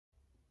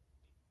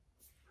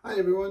Hi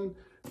everyone,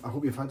 I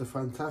hope you've had a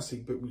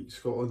fantastic Book Week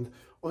Scotland.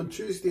 On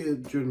Tuesday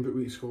during Book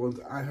Week Scotland,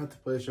 I had the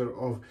pleasure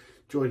of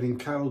joining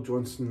Carole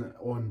Johnstone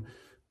on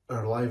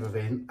our live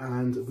event,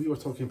 and we were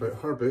talking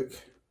about her book,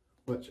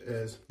 which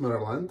is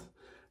Mirrorland,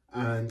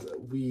 and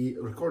we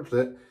recorded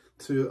it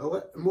to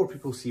let more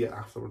people see it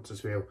afterwards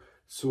as well.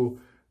 So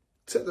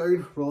sit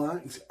down,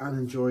 relax and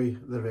enjoy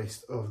the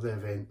rest of the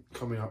event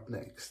coming up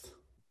next.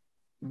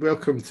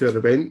 Welcome to our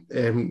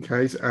event,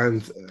 guys,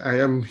 and I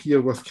am here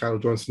with Carole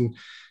Johnstone,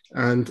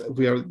 and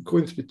we are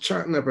going to be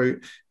chatting about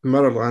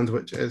Mirrorland,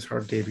 which is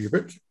her debut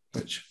book,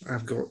 which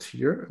I've got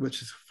here,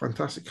 which is a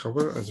fantastic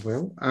cover as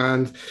well.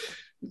 And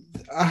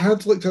I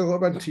had looked a little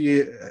bit into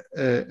your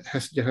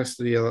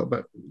history a little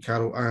bit,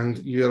 Carole, and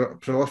you're a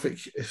prolific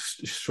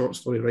short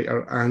story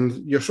writer,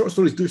 and your short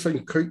stories do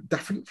sound quite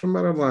different from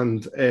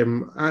Mirrorland.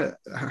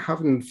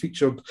 Having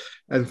featured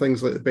in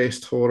things like the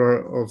Best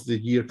Horror of the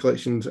Year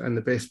collections and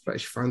the Best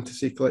British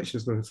Fantasy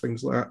collections and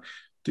things like that,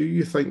 do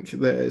you think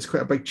that it's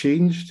quite a big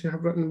change to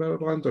have written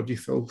Mirrorland, or do you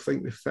still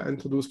think they fit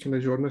into those kind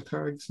of genre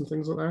tags and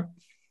things like that?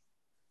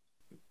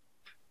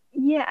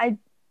 Yeah,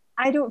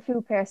 I don't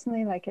feel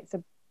personally like it's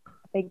a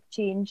big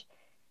change.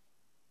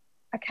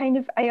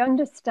 I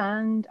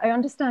understand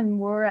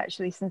more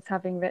actually since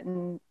having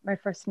written my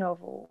first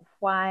novel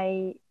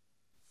why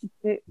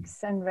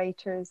books and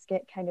writers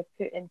get kind of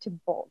put into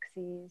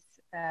boxes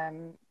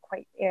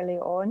quite early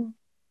on.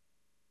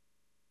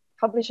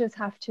 Publishers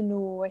have to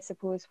know, I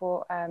suppose,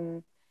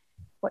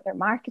 what they're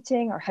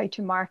marketing or how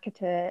to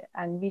market it,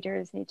 and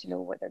readers need to know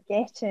what they're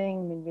getting.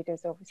 I mean,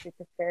 readers obviously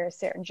prefer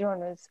certain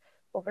genres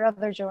over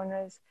other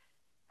genres.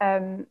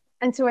 And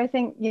so I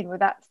think,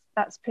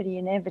 that's pretty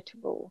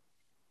inevitable.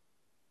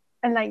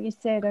 And like you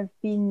said,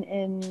 I've been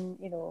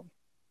in,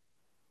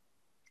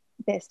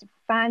 best of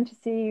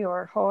fantasy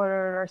or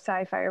horror or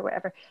sci-fi or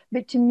whatever.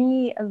 But to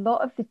me, a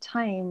lot of the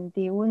time,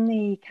 the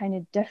only kind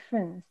of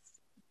difference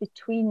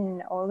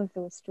between all of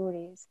those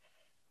stories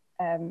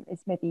is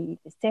maybe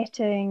the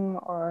setting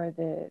or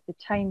the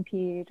time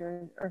period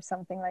or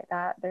something like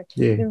that.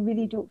 Yeah. They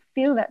really don't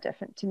feel that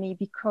different to me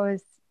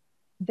because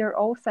they're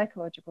all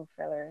psychological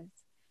thrillers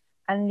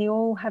and they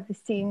all have the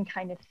same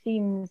kind of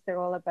themes. They're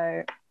all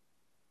about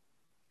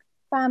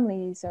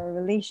families or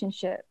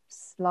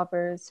relationships,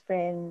 lovers,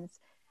 friends.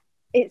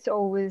 It's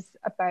always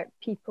about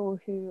people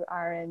who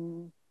are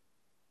in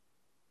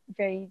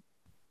very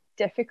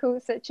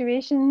difficult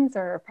situations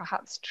or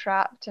perhaps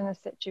trapped in a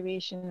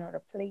situation or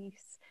a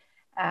place.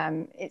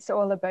 It's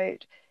all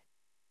about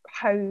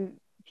how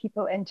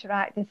people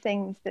interact, the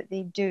things that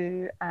they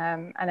do.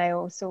 And I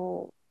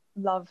also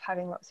love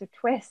having lots of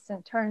twists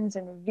and turns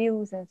and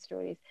reveals in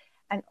stories.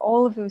 And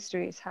all of those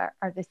stories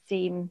are the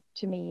same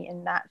to me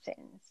in that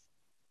sense.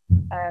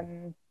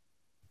 A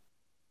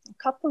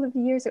couple of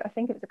years ago, I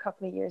think it was a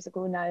couple of years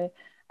ago now,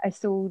 I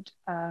sold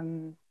a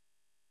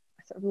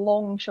sort of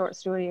long short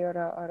story or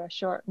a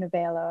short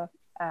novella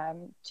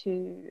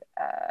to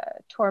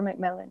Tor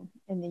Macmillan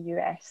in the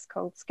US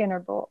called Skinner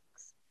Box.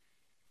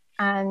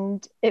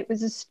 And it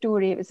was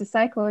a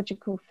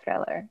psychological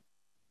thriller.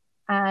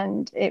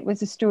 And it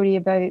was a story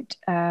about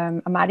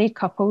a married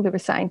couple, they were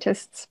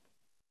scientists,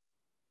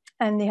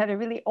 and they had a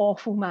really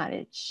awful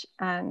marriage.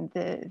 And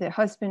the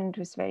husband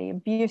was very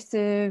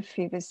abusive,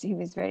 he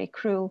was very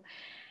cruel.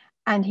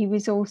 And he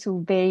was also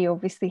very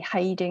obviously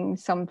hiding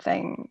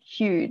something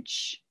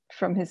huge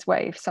from his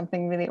wife,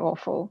 something really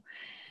awful.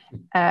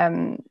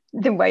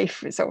 The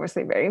wife was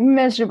obviously very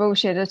miserable.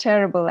 She had a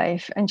terrible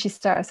life, and she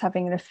starts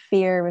having an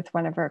affair with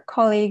one of her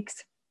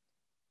colleagues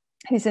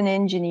who's an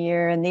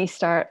engineer, and they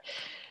start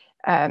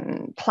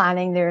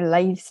planning their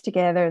lives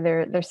together,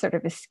 their sort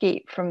of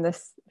escape from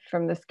this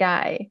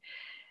guy.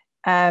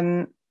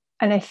 And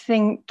I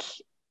think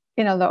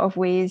in a lot of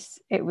ways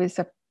it was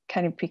a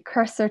kind of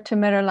precursor to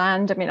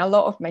Mirrorland. I mean, a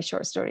lot of my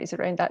short stories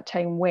around that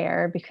time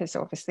were, because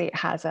obviously it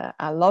has a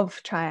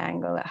love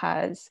triangle, it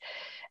has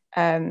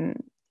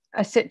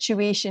a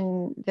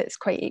situation that's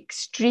quite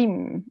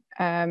extreme,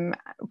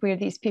 where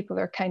these people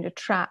are kind of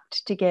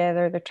trapped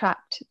together. They're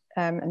trapped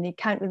and they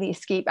can't really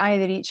escape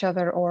either each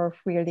other or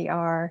where they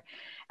are.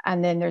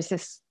 And then there's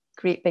this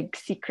great big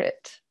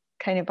secret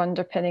kind of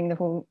underpinning the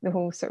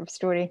whole sort of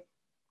story.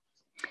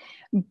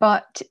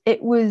 But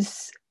it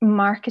was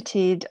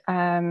marketed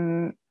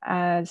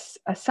as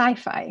a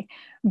sci-fi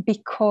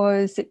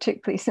because it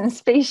took place in a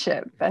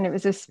spaceship, and it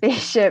was a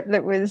spaceship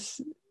that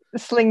was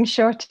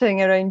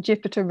slingshotting around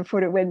Jupiter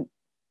before it went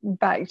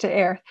back to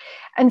Earth.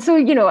 And so,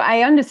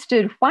 I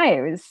understood why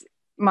it was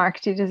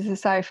marketed as a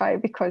sci-fi,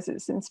 because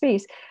it's in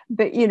space.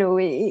 But,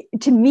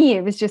 to me,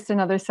 it was just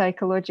another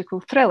psychological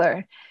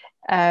thriller.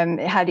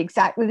 It had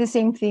exactly the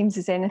same themes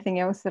as anything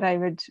else that I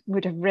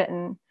would have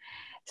written.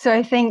 So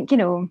I think,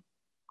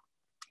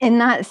 in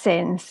that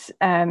sense,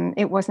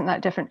 it wasn't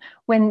that different.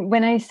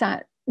 When I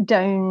sat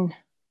down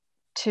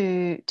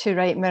to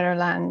write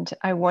Mirrorland,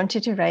 I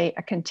wanted to write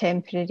a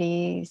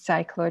contemporary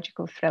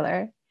psychological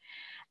thriller.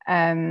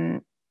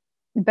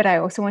 but I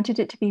also wanted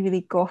it to be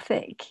really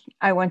gothic.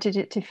 I wanted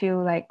it to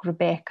feel like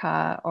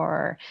Rebecca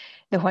or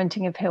The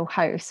Haunting of Hill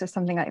House or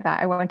something like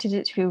that. I wanted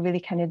it to feel really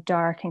kind of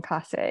dark and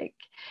classic.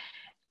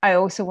 I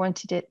also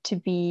wanted it to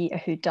be a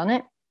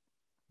whodunit.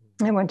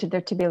 I wanted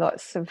there to be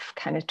lots of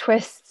kind of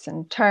twists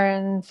and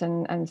turns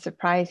and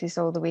surprises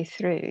all the way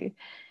through.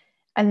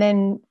 And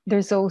then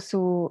there's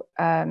also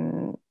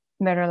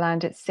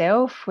Mirrorland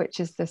itself, which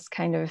is this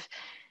kind of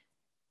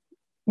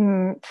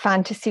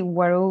fantasy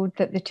world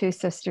that the two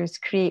sisters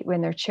create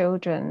when they're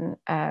children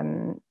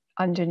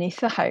underneath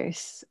the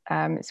house.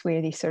 It's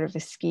where they sort of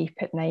escape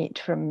at night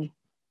from,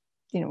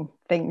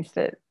 things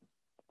that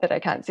I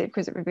can't say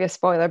because it would be a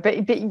spoiler.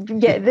 But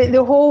yeah,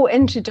 the whole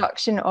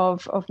introduction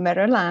of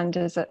Mirrorland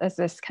as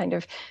this kind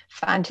of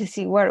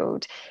fantasy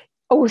world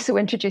also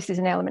introduces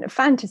an element of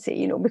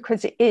fantasy,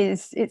 because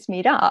it's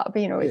made up,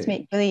 it's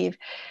make believe.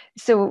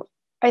 So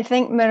I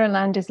think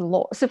Mirrorland is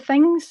lots of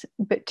things,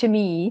 but to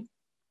me,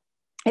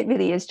 it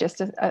really is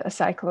just a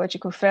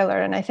psychological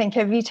thriller. And I think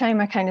every time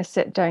I kind of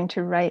sit down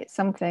to write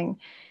something,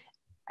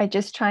 I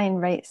just try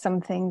and write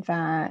something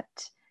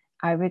that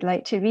I would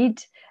like to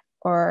read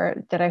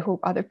or that I hope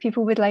other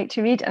people would like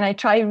to read. And I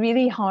try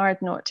really hard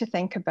not to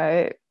think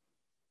about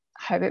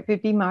how it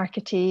would be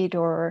marketed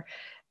or,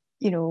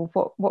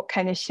 what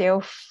kind of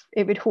shelf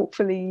it would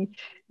hopefully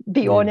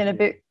be on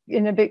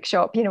in a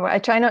bookshop. I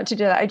try not to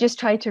do that. I just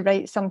try to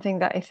write something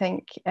that I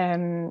think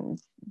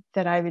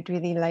that I would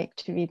really like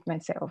to read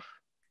myself.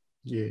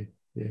 Yeah,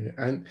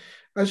 and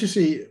as you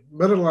say,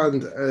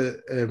 Mirrorland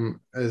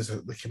is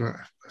the kind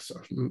of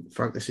sort of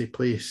fantasy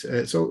place.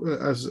 It's all,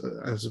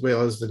 as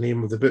well as the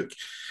name of the book.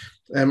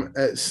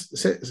 It's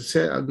set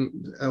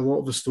a lot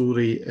of the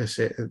story is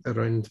set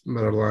around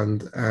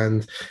Mirrorland,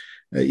 and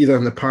either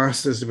in the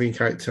past as the main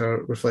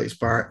character reflects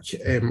back,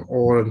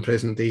 or in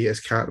present day as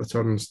Kat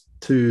returns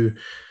to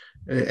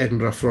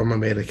Edinburgh from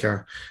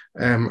America,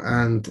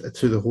 and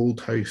to the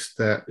old house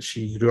that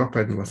she grew up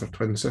in with her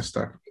twin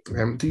sister.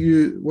 Do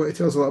you want to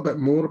tell us a little bit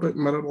more about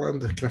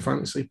Mirrorland, the kind of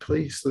fantasy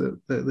place that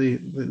they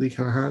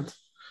kind of had?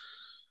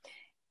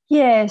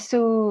 Yeah,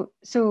 so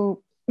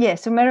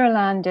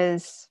Mirrorland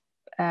is,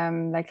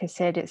 like I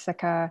said, it's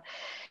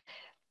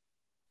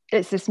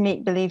this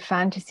make-believe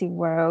fantasy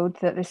world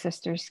that the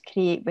sisters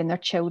create when they're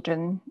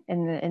children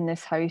in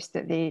this house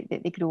that they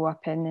grow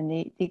up in,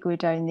 and they go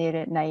down there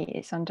at night.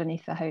 It's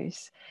underneath the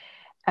house,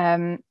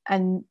 and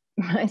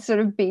I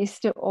sort of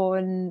based it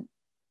on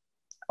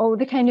all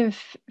the kind of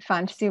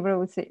fantasy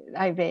worlds that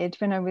I read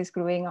when I was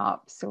growing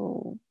up.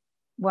 So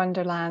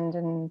Wonderland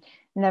and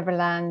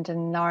Neverland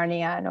and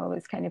Narnia and all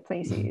those kind of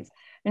places.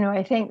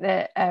 I think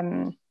that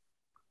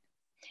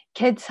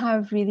kids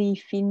have really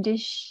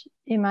fiendish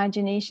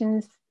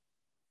imaginations.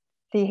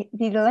 They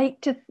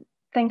like to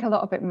think a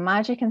lot about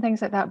magic and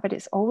things like that, but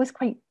it's always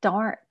quite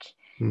dark,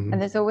 and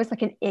there's always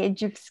like an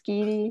edge of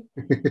scary,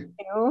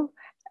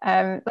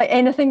 like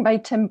anything by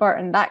Tim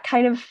Burton, that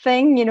kind of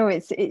thing,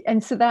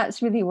 and so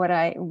that's really what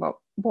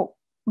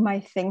my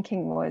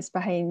thinking was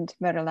behind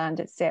Mirrorland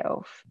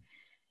itself.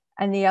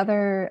 And the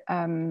other,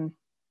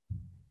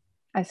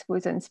 I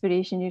suppose,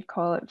 inspiration you'd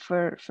call it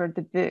for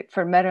the book,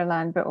 for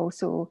Mirrorland, but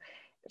also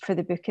for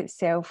the book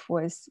itself,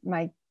 was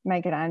my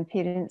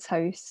grandparents'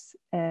 house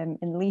in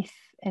Leith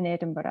in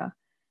Edinburgh.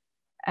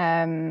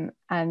 And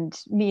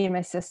me and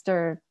my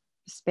sister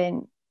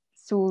spent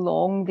so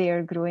long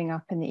there growing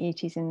up in the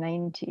 80s and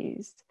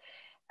 90s.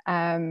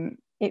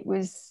 It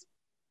was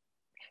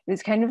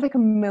kind of like a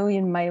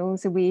million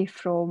miles away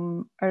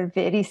from our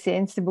very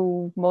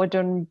sensible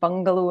modern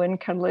bungalow in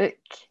Carluke.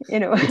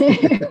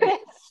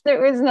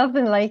 There was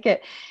nothing like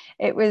it.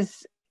 It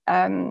was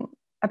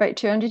about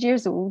 200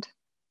 years old.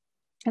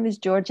 It was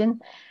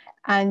Georgian,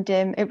 and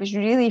it was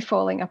really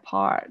falling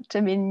apart.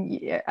 I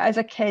mean, as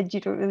a kid, you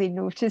don't really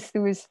notice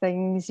those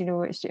things. It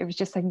was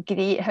just a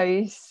great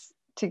house.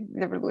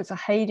 There were loads of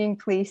hiding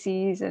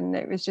places, and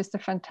it was just a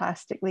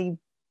fantastically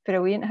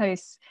brilliant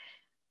house.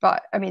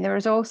 But I mean, there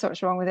was all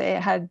sorts wrong with it.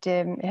 It had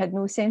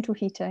no central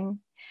heating.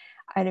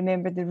 I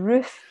remember the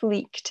roof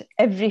leaked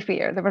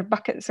everywhere. There were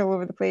buckets all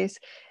over the place.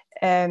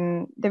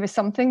 There was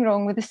something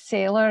wrong with the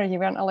cellar, and you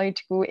weren't allowed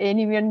to go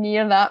anywhere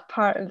near that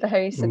part of the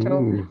house at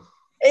all.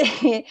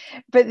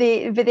 But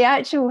the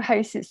actual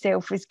house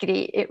itself was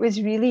great. It was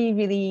really,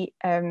 really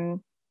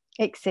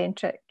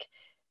eccentric.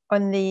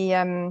 On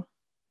the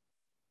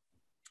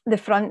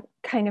front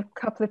kind of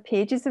couple of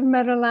pages of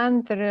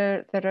Mirrorland,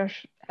 there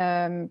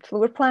are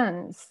floor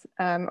plans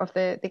of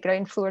the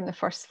ground floor and the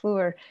first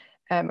floor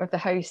of the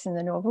house in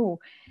the novel,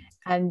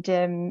 and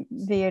they're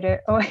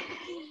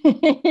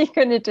you're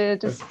gonna do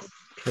it. Just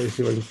try to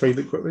see if I can find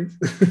it quickly.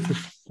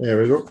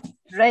 There we go.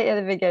 Right at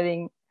the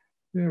beginning.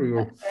 There we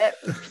go.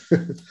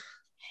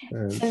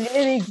 And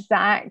they're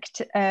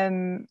exact,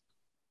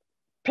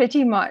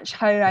 pretty much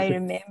how I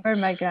remember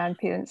my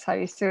grandparents'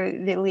 house. So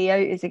the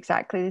layout is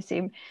exactly the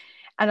same.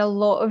 And a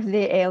lot of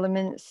the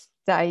elements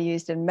that I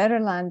used in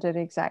Mirrorland are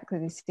exactly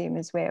the same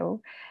as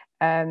well.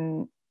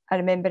 I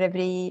remember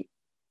every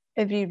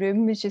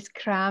room was just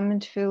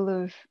crammed full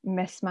of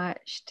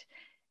mismatched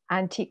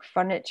antique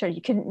furniture.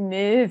 You couldn't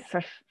move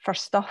for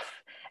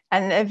stuff.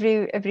 And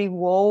every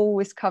wall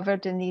was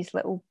covered in these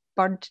little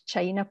bird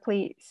china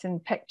plates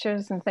and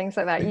pictures and things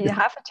like that. You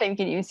half the time you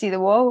couldn't even see the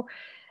wall.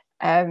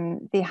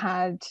 They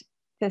had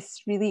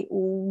this really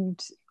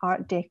old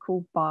Art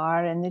Deco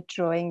bar in the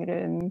drawing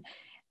room,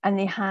 and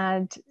they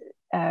had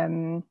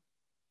a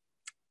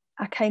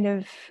kind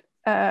of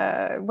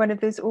one of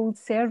those old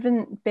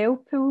servant bell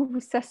pull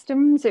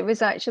systems. It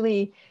was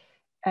actually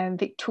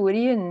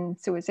Victorian,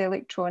 so it was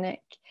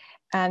electronic,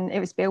 and it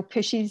was bell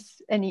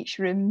pushes in each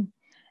room.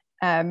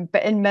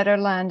 But in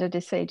Mirrorland, I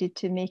decided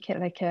to make it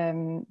like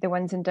the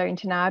ones in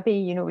Downton Abbey,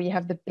 you know, where you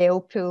have the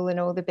bell pull in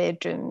all the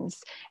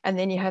bedrooms, and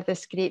then you have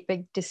this great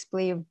big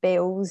display of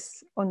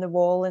bells on the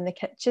wall in the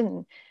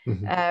kitchen.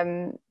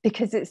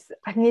 Because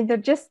I mean,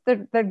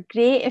 they're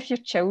great if you're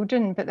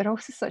children, but they're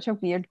also such a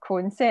weird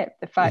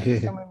concept. The fact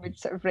that someone would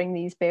sort of ring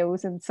these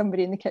bells and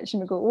somebody in the kitchen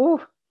would go,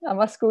 "Oh, I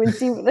must go and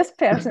see what this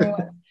person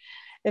wants."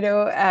 You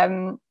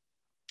know,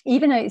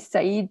 even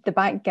outside, the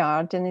back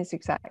garden is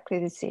exactly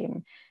the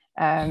same.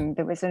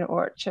 There was an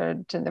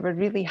orchard and there were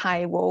really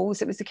high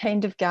walls. It was the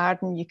kind of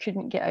garden you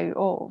couldn't get out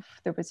of.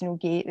 There was no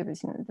gate, there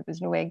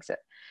was no exit.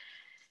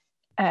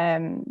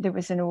 There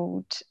was an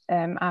old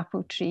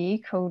apple tree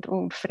called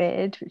Old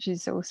Fred, which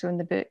is also in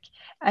the book.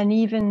 And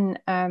even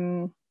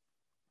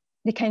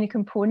the kind of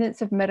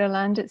components of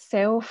Mirrorland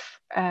itself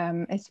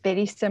is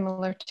very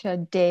similar to a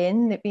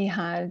den that we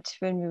had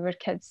when we were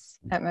kids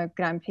at my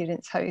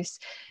grandparents' house,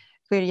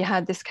 where you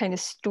had this kind of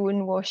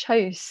stone wash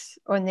house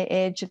on the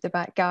edge of the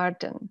back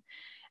garden.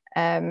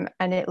 And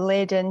it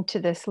led into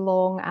this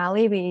long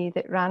alleyway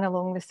that ran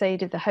along the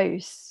side of the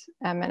house,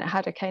 and it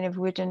had a kind of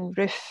wooden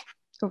roof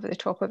over the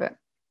top of it.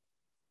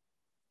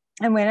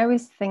 And when I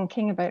was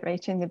thinking about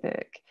writing the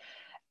book,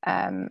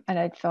 and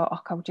I'd thought, oh,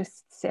 I'll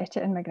just set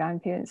it in my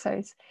grandparents'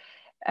 house,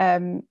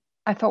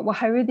 I thought, well,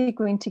 how are they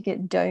going to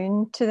get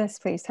down to this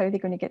place? How are they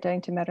going to get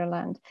down to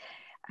Mirrorland?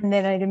 And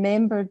then I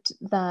remembered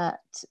that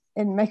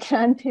in my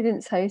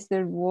grandparents' house,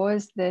 there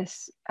was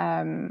this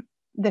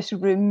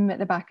room at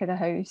the back of the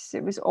house.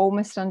 It was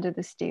almost under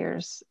the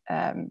stairs,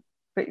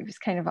 but it was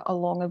kind of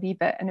along a wee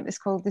bit, and it was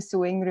called the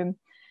sewing room.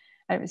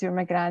 And it was where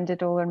my gran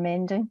did all her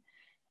mending.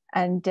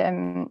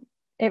 And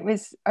it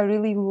was a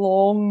really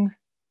long,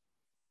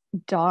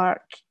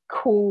 dark,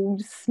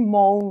 cold,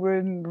 small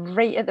room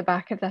right at the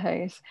back of the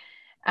house.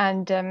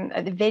 And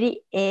at the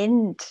very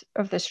end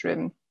of this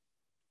room,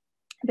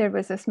 there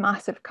was this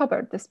massive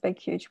cupboard, this big,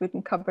 huge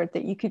wooden cupboard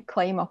that you could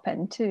climb up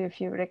into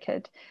if you were a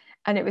kid.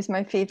 And it was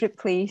my favourite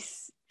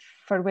place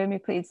for when we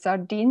played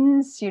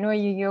sardines. You know,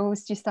 you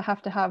always used to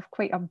have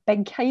quite a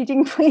big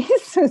hiding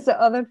place so that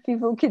other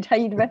people could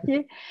hide with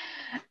you.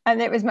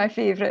 And it was my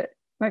favourite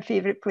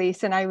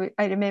place. And I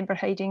remember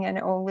hiding in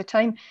it all the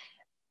time.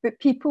 But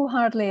people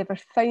hardly ever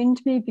found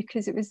me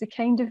because it was the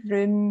kind of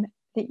room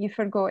that you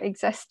forgot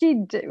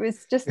existed. It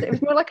was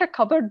more like a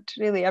cupboard,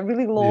 really, a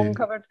really long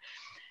cupboard.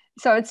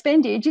 So I'd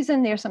spend ages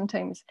in there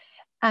sometimes.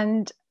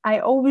 And I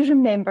always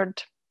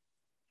remembered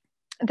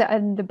that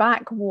in the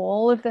back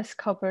wall of this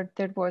cupboard,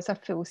 there was a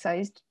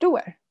full-sized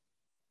door.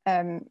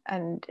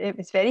 And it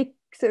was very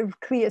sort of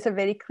clear, it's a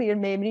very clear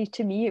memory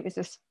to me. It was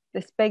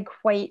this big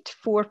white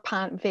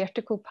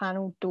vertical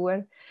panel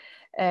door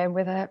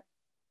with a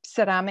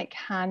ceramic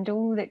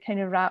handle that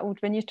kind of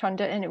rattled when you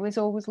turned it, and it was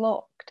always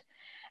locked.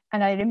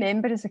 And I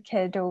remember as a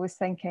kid always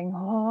thinking,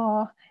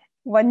 oh,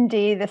 one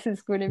day this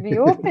is going to be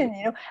open,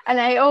 you know. And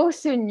I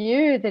also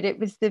knew that it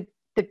was the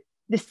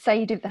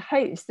side of the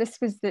house. This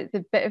was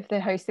the bit of the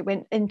house that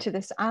went into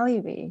this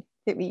alleyway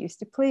that we used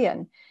to play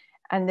in.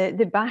 And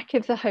the back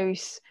of the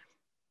house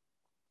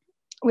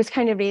was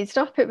kind of raised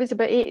up. It was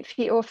about 8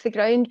 feet off the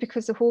ground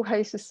because the whole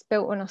house was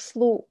built on a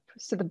slope.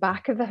 So the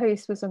back of the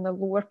house was on the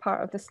lower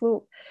part of the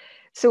slope.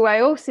 So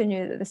I also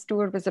knew that the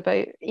store was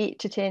about 8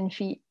 to 10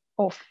 feet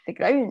off the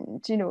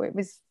ground. You know,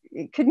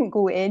 it couldn't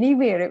go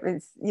anywhere. It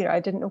was, you know, I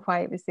didn't know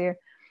why it was there.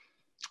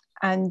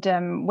 And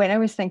when I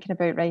was thinking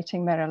about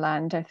writing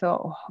Mirrorland, I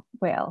thought, oh,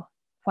 well,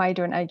 why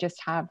don't I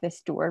just have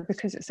this door,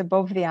 because it's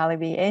above the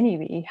alleyway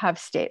anyway, have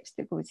steps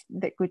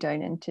that go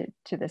down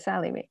into this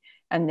alleyway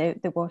and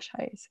the wash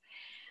house.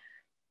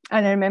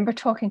 And I remember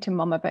talking to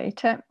Mum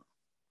about it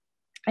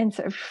and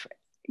sort of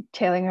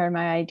telling her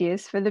my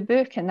ideas for the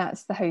book, and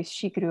that's the house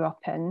she grew up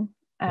in.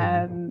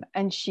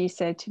 And she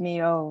said to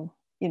me, oh,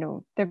 you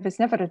know, there was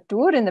never a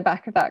door in the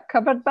back of that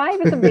cupboard. Why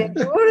would there be a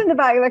door in the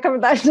back of the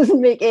cupboard? That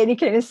doesn't make any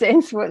kind of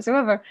sense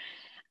whatsoever.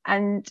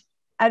 And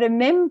I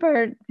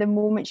remember the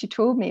moment she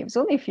told me, it was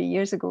only a few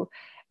years ago,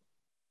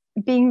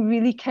 being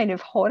really kind of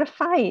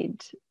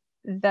horrified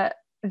that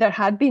there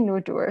had been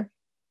no door.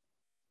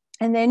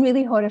 And then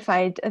really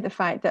horrified at the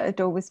fact that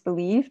I'd always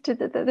believed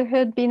that there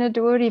had been a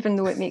door, even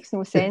though it makes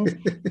no sense.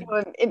 You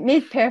know, it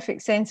made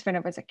perfect sense when I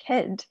was a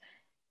kid,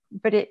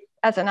 but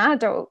as an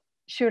adult,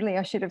 surely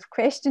I should have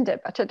questioned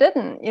it, but I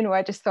didn't. You know,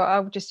 I just thought,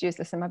 I'll just use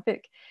this in my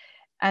book.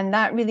 And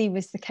that really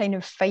was the kind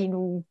of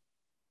final,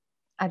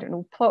 I don't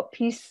know, plot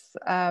piece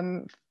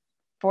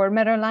for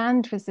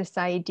Mirrorland, was this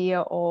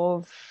idea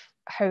of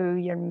how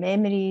your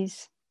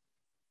memories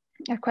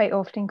are quite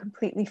often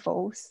completely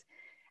false,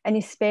 and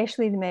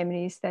especially the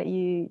memories that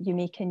you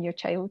make in your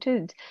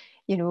childhood.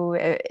 You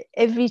know,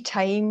 every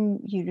time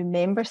you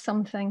remember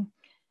something,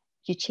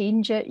 you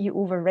change it, you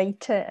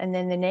overwrite it, and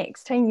then the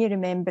next time you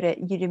remember it,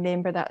 you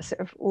remember that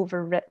sort of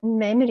overwritten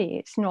memory.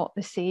 It's not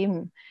the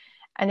same.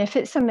 And if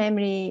it's a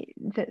memory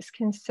that's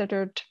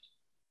considered,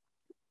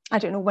 I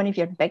don't know, one of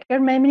your bigger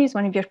memories,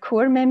 one of your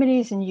core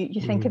memories, and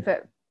you think of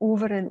it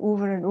over and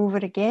over and over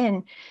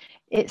again,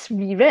 it's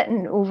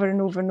rewritten over and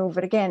over and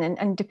over again.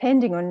 And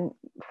depending on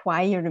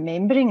why you're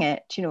remembering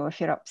it, you know, if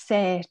you're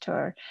upset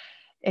or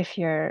if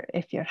you're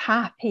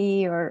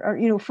happy or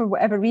you know, for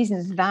whatever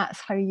reasons, that's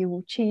how you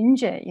will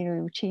change it. You know,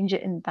 you'll change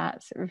it in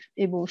that sort of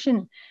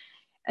emotion.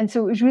 And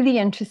so it was really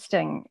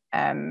interesting.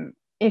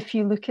 If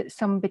you look at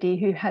somebody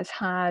who has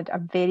had a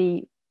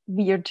very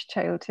weird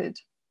childhood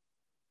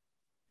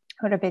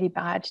or a very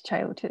bad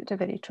childhood, a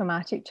very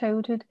traumatic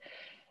childhood,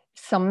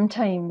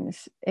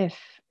 sometimes if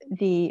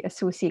they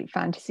associate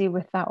fantasy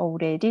with that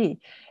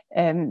already,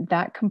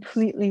 that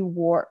completely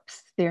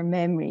warps their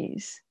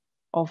memories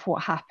of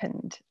what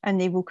happened, and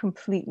they will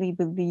completely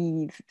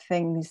believe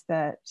things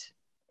that,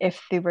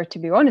 if they were to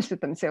be honest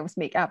with themselves,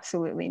 make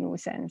absolutely no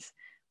sense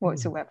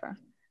whatsoever.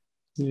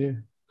 Yeah.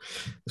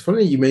 It's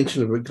funny you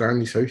mentioned about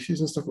granny's houses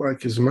and stuff like that,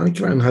 because my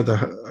gran had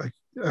a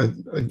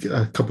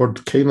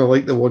cupboard kind of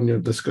like the one you're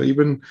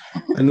describing,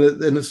 and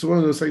it's one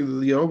of those things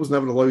that you're always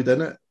never allowed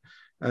in it,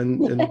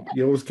 and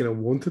you always kind of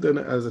wanted in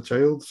it as a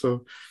child.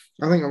 So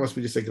I think that must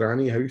be just a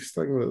granny house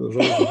thing, that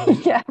there's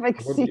always Yeah, like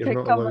a cupboard that you're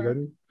not allowed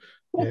in.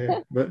 Yeah,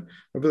 but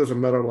maybe there's a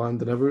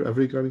Mirrorland in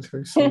every granny's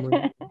house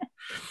somewhere.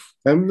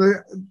 A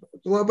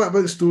little bit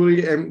about the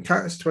story.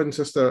 Kat's twin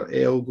sister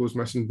Elle goes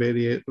missing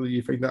very early.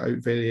 You find that out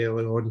very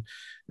early on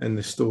in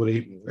the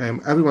story.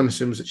 Everyone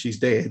assumes that she's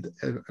dead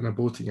in a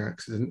boating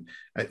accident,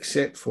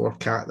 except for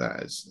Kat,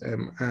 that is.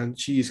 And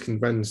she is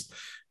convinced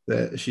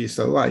that she's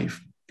still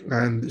alive.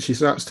 And she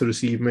starts to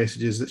receive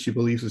messages that she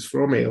believes is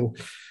from Elle.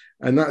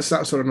 And that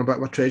starts her on a bit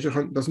of a treasure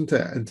hunt, doesn't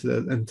it,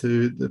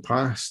 into the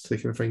past to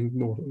kind of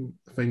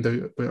find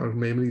out about her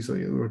memories, like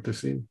we were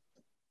just saying.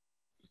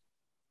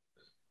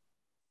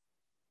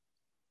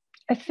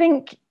 I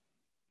think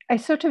I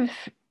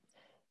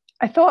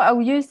thought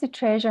I'll use the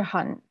treasure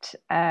hunt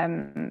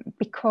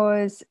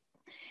because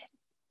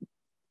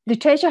the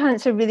treasure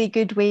hunt's a really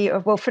good way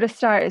of, well, for a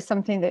start, it's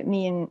something that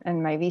me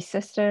and my wee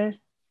sister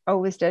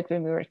always did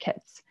when we were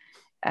kids.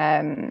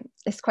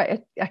 It's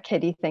quite a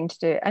kiddie thing to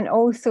do. And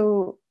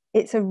also,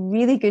 it's a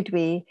really good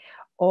way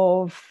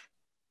of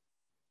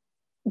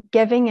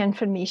giving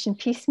information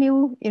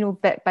piecemeal, you know,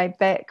 bit by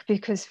bit,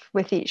 because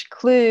with each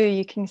clue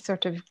you can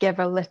sort of give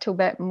a little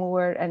bit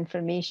more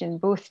information,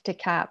 both to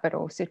Kat but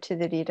also to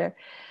the reader.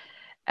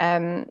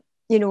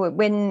 You know,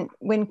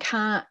 when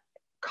Kat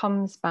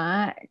comes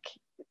back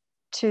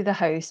to the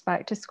house,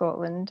 back to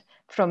Scotland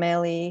from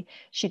LA,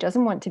 she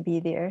doesn't want to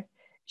be there.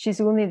 She's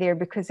only there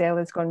because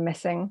Ella's gone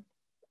missing.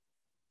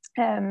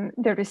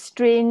 They're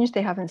estranged,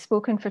 they haven't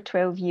spoken for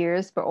 12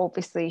 years, but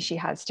obviously she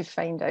has to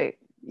find out,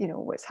 you know,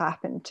 what's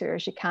happened to her.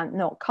 She can't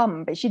not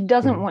come, but she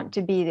doesn't want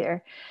to be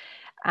there.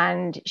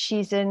 And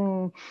she's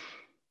in,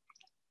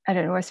 I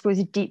don't know, I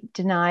suppose, deep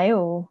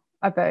denial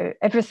about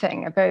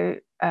everything, about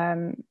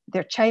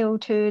their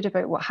childhood,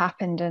 about what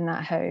happened in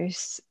that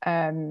house,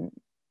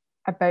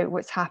 about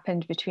what's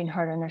happened between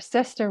her and her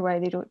sister, why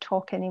they don't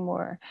talk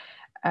anymore,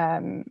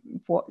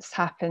 what's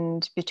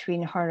happened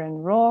between her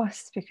and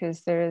Ross,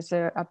 because there is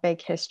a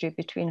big history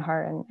between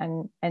her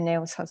and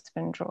Elle's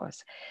husband,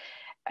 Ross.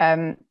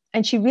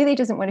 And she really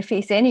doesn't want to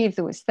face any of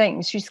those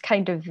things. She's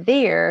kind of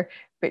there,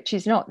 but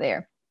she's not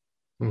there.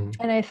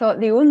 And I thought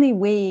the only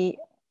way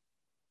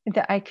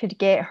that I could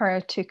get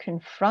her to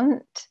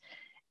confront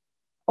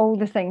all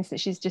the things that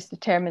she's just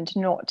determined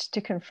not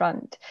to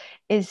confront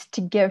is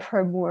to give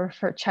her more of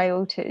her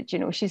childhood. You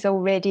know, she's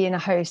already in a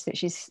house that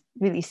she's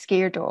really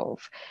scared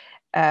of.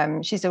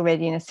 She's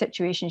already in a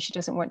situation she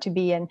doesn't want to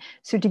be in.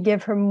 So to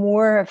give her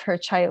more of her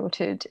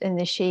childhood in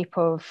the shape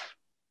of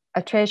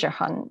a treasure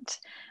hunt,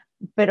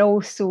 but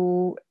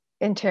also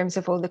in terms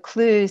of all the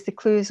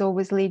clues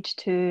always lead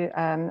to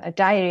a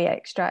diary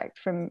extract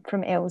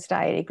from Elle's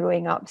diary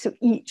growing up. So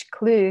each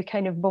clue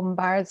kind of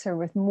bombards her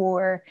with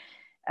more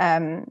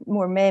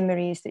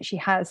memories that she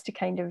has to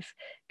kind of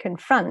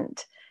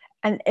confront.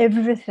 And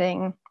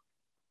everything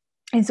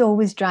is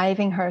always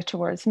driving her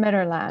towards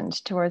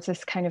Mirrorland, towards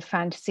this kind of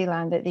fantasy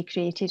land that they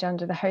created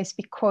under the house,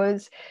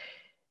 because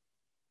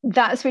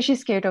that's what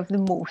she's scared of the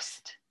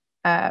most.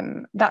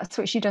 That's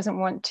what she doesn't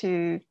want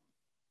to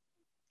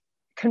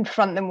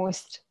confront the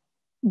most,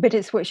 but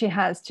it's what she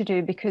has to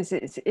do, because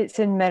it's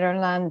in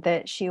Mirrorland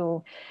that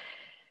she'll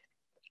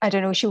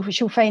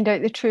find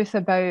out the truth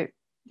about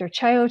their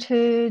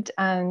childhood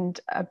and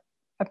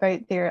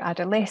about their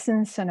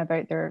adolescence and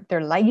about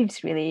their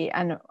lives, really,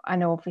 and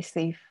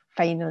obviously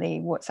finally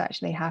what's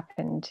actually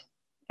happened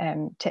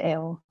to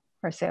Elle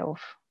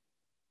herself.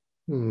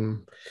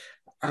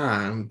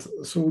 And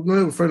so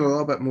now we've found a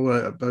little bit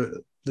more about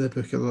the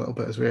book a little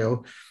bit as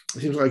well.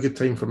 It seems like a good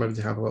time for maybe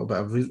to have a little bit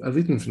of a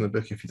reading from the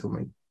book, if you don't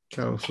mind.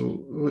 Carol, so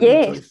would you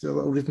like Yes, to do a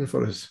little reading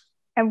for us?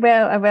 I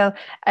will. I will.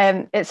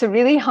 It's a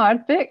really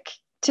hard book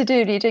to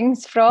do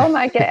readings from.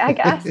 I get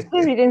asked to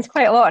do readings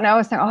quite a lot, and I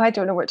always think, oh, I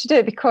don't know what to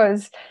do,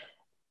 because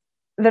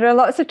there are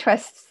lots of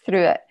twists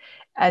through it.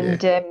 And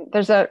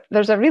there's a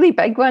really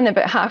big one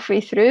about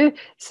halfway through.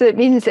 So it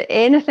means that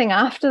anything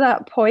after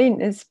that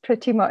point is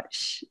pretty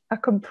much a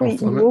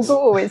complete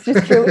no-go. It's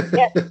just full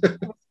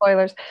of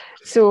spoilers.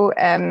 So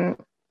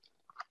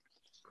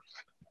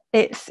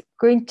it's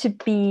going to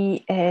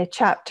be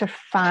chapter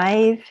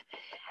 5,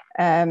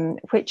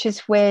 which is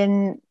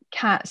when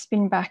Kat's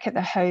been back at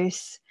the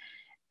house,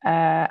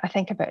 I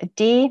think about a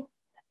day.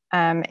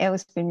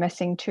 Elle's been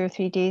missing 2 or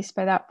 3 days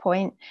by that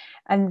point,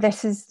 and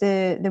this is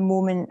the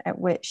moment at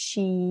which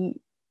she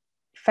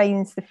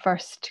finds the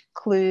first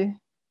clue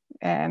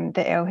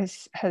that Elle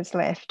has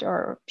left,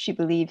 or she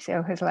believes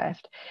Elle has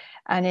left,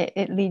 and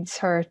it leads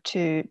her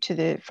to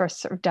the first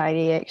sort of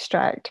diary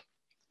extract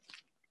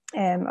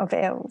of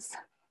Elle's.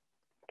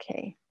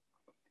 Okay,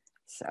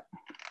 so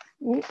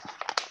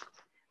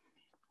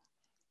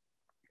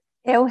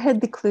Elle hid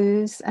the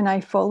clues and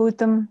I followed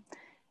them,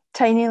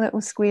 tiny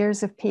little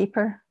squares of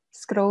paper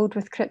scrawled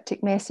with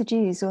cryptic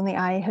messages only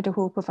I had a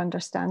hope of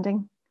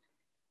understanding.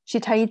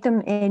 She'd hide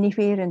them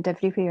anywhere and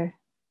everywhere,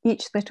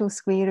 each little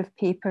square of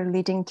paper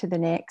leading to the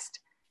next,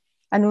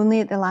 and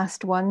only at the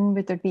last one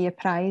would there be a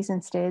prize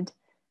instead,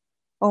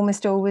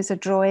 almost always a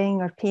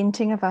drawing or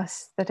painting of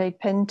us that I'd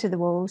pinned to the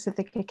walls of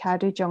the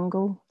cacao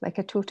jungle like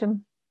a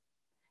totem.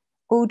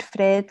 Old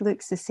Fred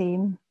looks the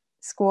same,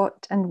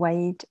 squat and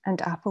wide and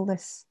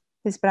appleless,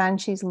 his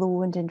branches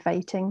low and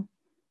inviting.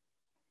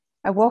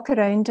 I walk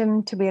around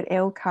him to where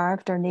Elle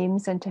carved our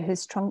names into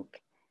his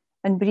trunk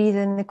and breathe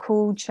in the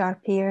cold, sharp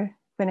air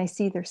when I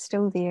see they're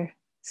still there,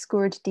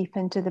 scored deep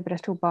into the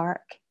brittle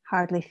bark,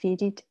 hardly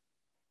faded.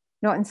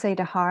 Not inside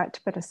a heart,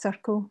 but a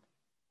circle.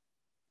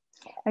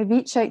 I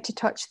reach out to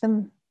touch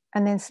them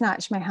and then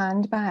snatch my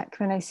hand back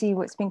when I see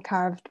what's been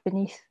carved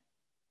beneath.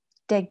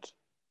 Dig.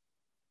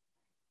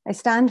 I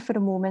stand for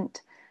a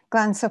moment,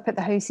 glance up at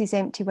the house's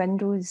empty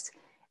windows,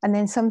 and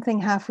then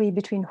something halfway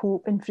between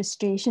hope and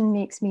frustration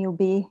makes me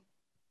obey.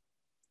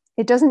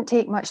 It doesn't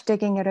take much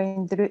digging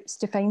around the roots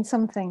to find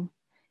something,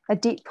 a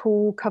deep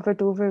hole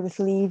covered over with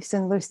leaves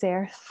and loose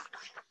earth.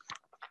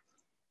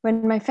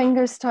 When my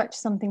fingers touch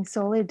something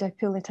solid, I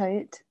pull it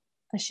out,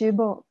 a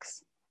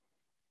shoebox.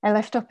 I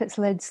lift up its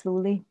lid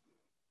slowly.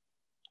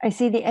 I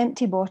see the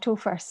empty bottle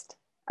first,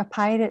 a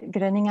pirate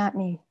grinning at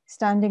me,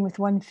 standing with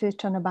one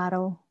foot on a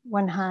barrel,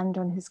 one hand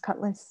on his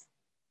cutlass.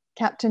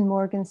 Captain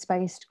Morgan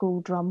spiced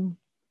gold rum.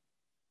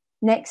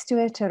 Next to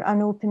it are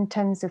unopened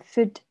tins of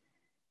food,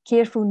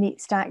 careful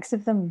neat stacks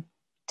of them,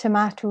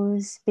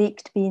 tomatoes,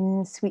 baked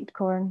beans, sweet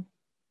corn.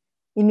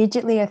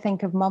 Immediately I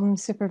think of Mum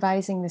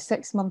supervising the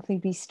 6-monthly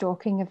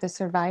restocking of the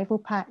survival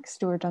pack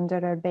stored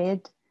under our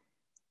bed,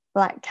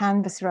 black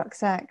canvas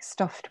rucksacks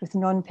stuffed with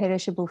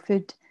non-perishable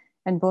food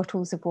and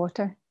bottles of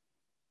water.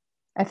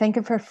 I think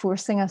of her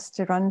forcing us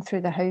to run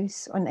through the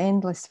house on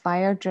endless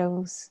fire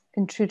drills,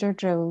 intruder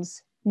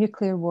drills,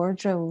 nuclear war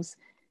drills,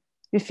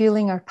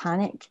 refueling our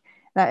panic,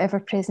 that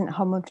ever-present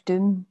hum of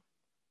doom.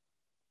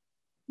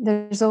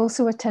 There's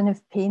also a tin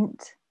of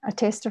paint, a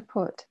tester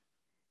pot.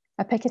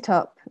 I pick it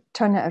up,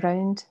 turn it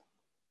around,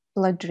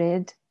 blood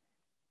red.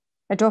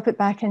 I drop it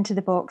back into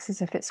the box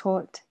as if it's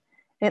hot.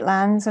 It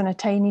lands on a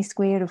tiny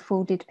square of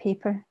folded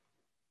paper.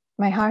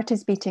 My heart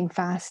is beating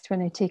fast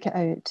when I take it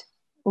out,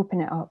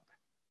 open it up.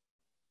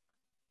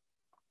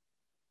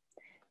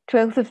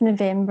 12th of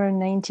November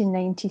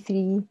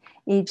 1993,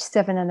 age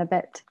 7 and a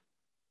bit.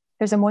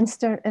 There's a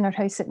monster in our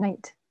house at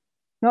night.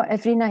 Not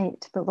every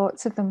night, but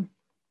lots of them.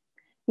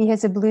 He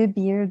has a blue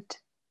beard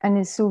and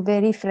is so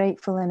very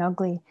frightful and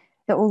ugly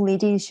that old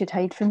ladies should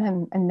hide from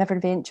him and never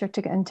venture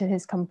to get into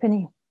his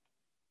company.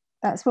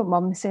 That's what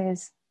Mum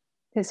says.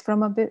 It's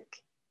from a book.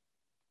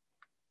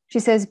 She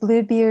says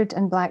Bluebeard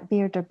and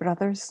Blackbeard are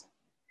brothers.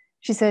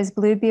 She says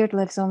Bluebeard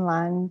lives on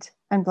land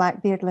and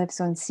Blackbeard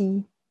lives on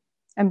sea,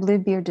 and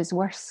Bluebeard is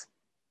worse.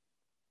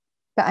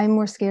 But I'm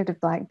more scared of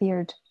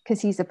Blackbeard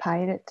because he's a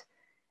pirate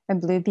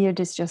and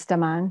Bluebeard is just a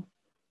man.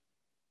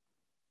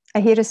 I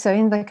hear a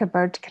sound like a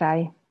bird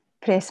cry,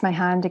 press my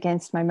hand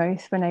against my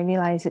mouth when I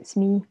realise it's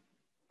me.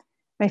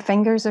 My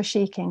fingers are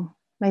shaking,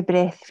 my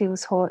breath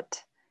feels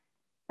hot.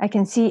 I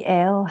can see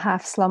Elle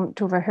half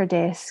slumped over her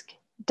desk,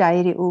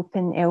 diary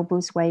open,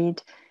 elbows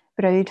wide,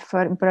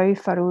 brow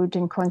furrowed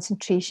in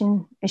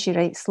concentration as she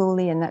writes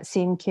slowly in that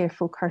same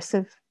careful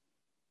cursive.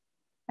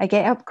 I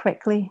get up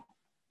quickly,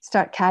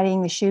 start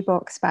carrying the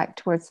shoebox back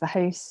towards the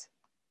house.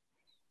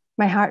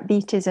 My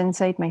heartbeat is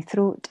inside my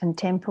throat and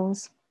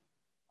temples.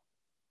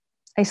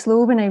 I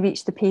slow when I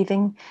reach the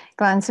paving,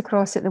 glance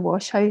across at the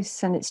wash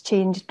house and its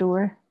chained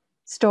door,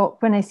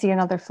 stop when I see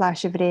another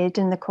flash of red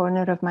in the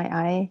corner of my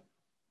eye,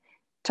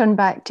 turn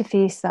back to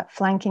face that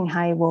flanking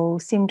high wall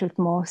seamed with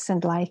moss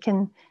and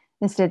lichen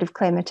instead of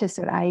clematis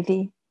or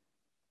ivy.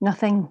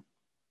 Nothing.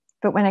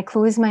 But when I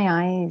close my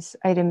eyes,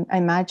 I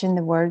imagine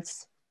the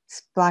words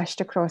splashed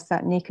across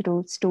that naked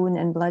old stone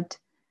in blood.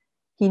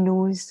 He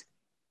knows.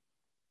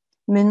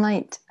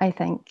 Moonlight, I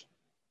think.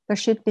 There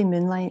should be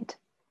moonlight.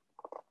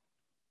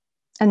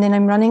 And then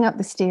I'm running up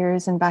the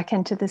stairs and back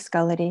into the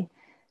scullery,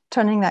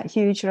 turning that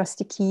huge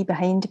rusty key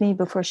behind me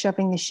before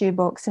shoving the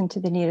shoebox into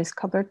the nearest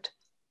cupboard.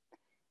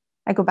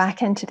 I go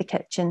back into the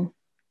kitchen,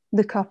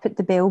 look up at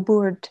the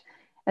bellboard,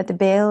 at the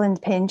bell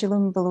and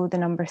pendulum below the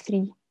number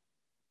 3.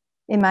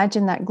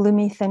 Imagine that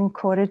gloomy, thin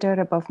corridor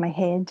above my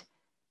head,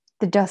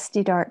 the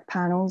dusty, dark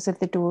panels of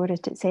the door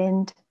at its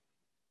end,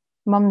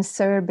 Mum's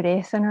sour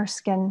breath on her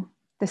skin,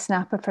 the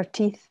snap of her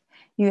teeth.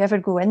 You ever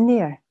go in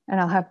there and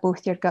I'll have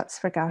both your guts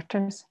for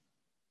garters.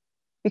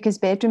 Because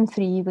bedroom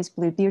 3 was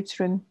Bluebeard's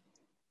room,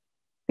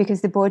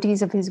 because the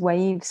bodies of his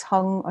wives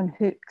hung on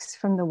hooks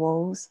from the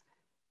walls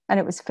and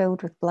it was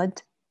filled with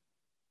blood.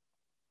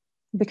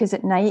 Because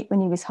at night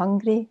when he was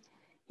hungry,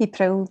 he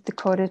prowled the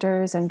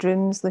corridors and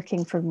rooms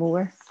looking for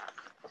more.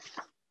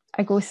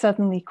 I go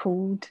suddenly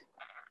cold.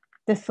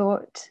 The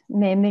thought,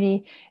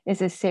 memory,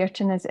 is as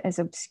certain as it is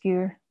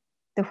obscure,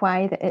 the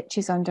why that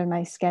itches under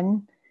my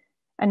skin.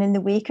 And in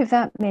the wake of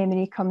that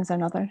memory comes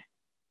another.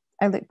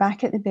 I look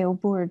back at the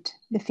billboard,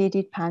 the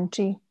faded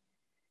pantry.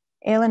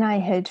 Elle and I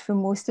hid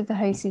from most of the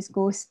house's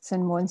ghosts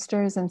and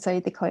monsters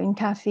inside the Clown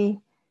Cafe,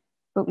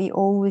 but we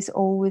always,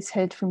 always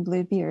hid from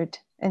Bluebeard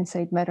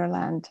inside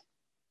Mirrorland.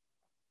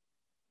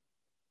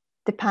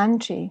 The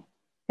pantry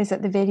is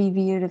at the very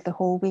rear of the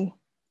hallway,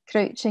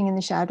 crouching in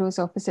the shadows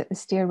opposite the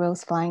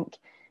stairwell's flank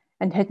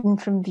and hidden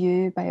from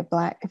view by a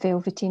black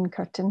velveteen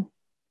curtain.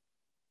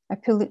 I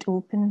pull it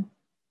open.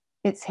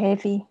 It's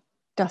heavy,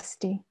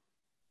 dusty.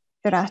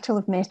 The rattle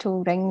of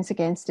metal rings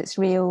against its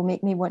rail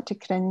make me want to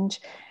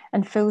cringe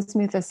and fills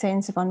me with a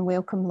sense of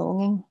unwelcome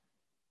longing.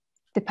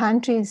 The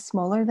pantry is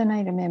smaller than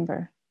I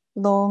remember,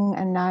 long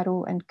and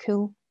narrow and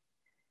cool.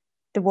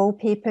 The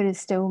wallpaper is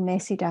still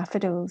messy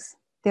daffodils,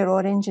 their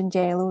orange and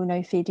yellow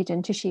now faded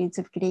into shades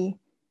of grey.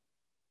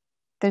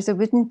 There's a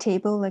wooden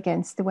table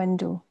against the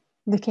window,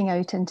 looking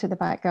out into the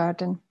back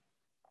garden.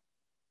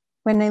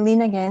 When I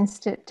lean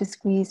against it to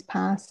squeeze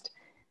past,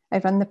 I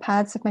run the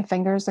pads of my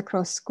fingers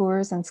across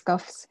scores and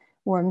scuffs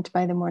warmed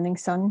by the morning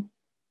sun.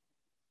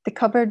 The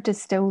cupboard is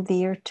still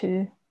there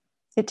too.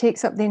 It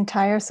takes up the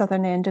entire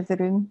southern end of the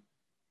room.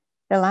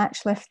 The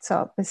latch lifts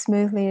up as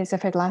smoothly as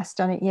if I'd last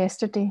done it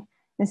yesterday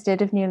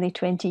instead of nearly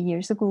 20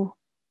 years ago.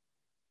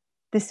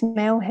 The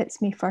smell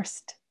hits me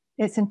first.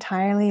 It's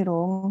entirely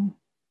wrong,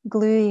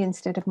 gluey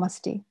instead of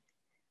musty.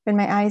 When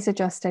my eyes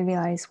adjust, I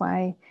realise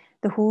why.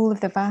 The whole of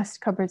the vast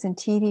cupboard's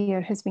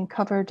interior has been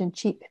covered in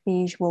cheap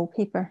beige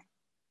wallpaper.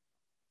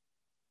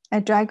 I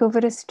drag over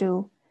a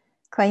stool,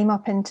 climb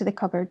up into the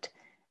cupboard,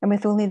 and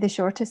with only the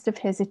shortest of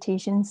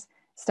hesitations,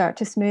 start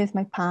to smooth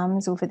my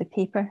palms over the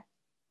paper.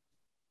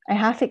 I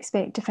half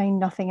expect to find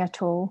nothing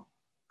at all,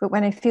 but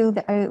when I feel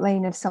the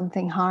outline of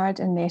something hard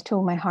and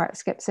metal, my heart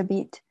skips a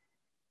beat.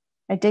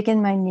 I dig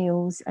in my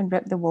nails and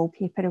rip the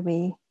wallpaper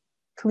away.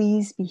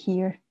 Please be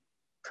here.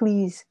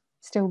 Please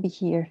still be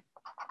here.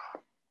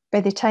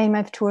 By the time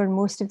I've torn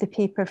most of the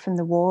paper from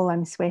the wall,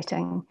 I'm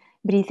sweating,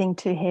 breathing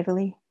too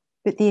heavily.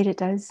 But there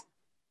it is,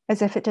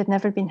 as if it had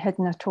never been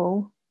hidden at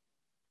all.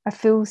 A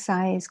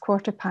full-size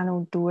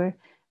quarter-panelled door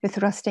with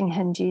rusting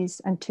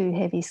hinges and 2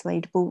 heavy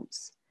slide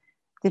bolts.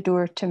 The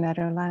door to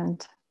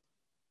Mirrorland.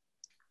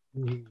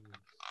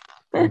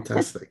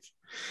 Fantastic.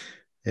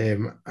 It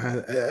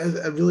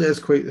really is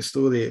quite the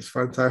story. It's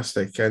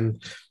fantastic,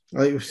 and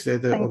like we've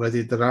said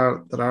already, there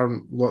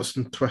are lots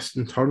of twists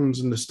and turns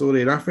in the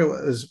story, and I feel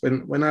it is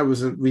when I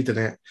was reading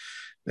it,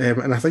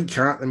 and I think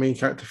Kat, the main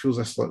character, feels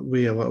this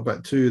way a little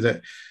bit too.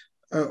 That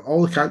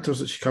all the characters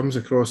that she comes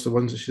across, the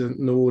ones that she didn't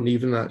know, and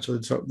even actually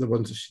the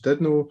ones that she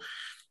did know,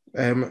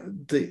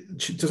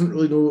 she doesn't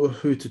really know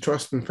who to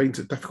trust and finds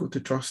it difficult to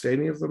trust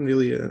any of them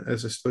really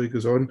as the story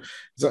goes on.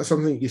 Is that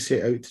something you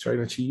set out to try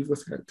and achieve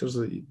with characters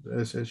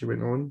as you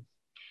went on?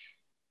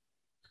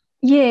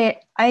 Yeah,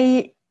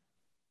 I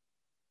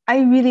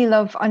really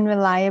love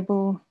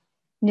unreliable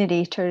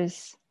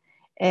narrators.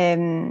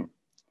 I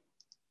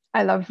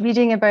love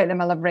reading about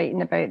them. I love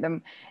writing about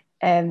them.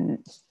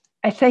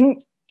 I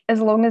think as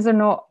long as they're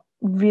not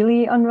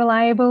really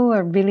unreliable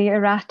or really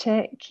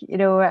erratic,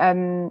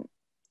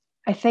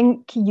 I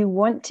think you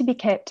want to be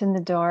kept in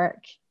the dark,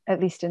 at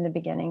least in the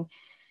beginning.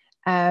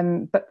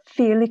 But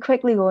fairly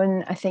quickly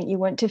on, I think you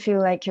want to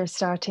feel like you're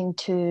starting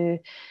to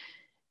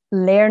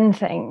learn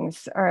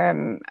things,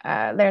 or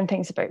learn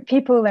things about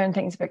people, learn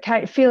things about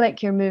character, feel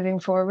like you're moving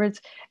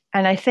forwards.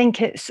 And I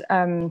think it's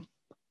a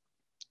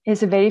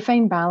very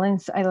fine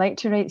balance. I like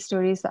to write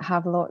stories that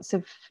have lots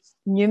of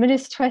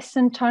numerous twists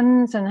and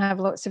turns and have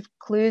lots of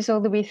clues all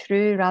the way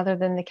through, rather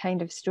than the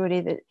kind of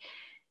story that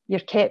you're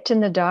kept in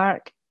the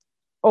dark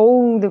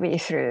all the way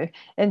through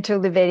until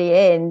the very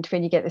end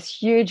when you get this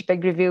huge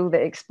big reveal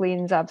that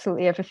explains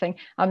absolutely everything.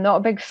 I'm not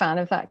a big fan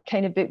of that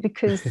kind of book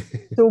because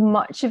so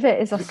much of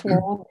it is a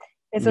slog.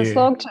 It's a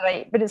slog to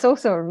write, but it's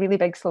also a really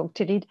big slog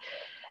to read.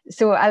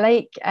 So I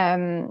like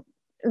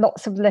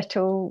lots of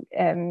little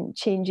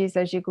changes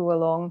as you go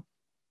along.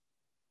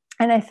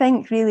 And I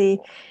think really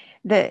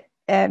that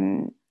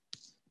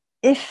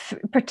if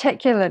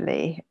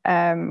particularly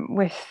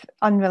with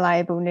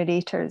unreliable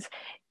narrators,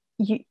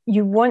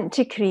 you want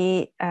to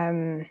create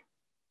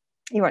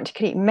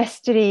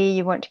mystery,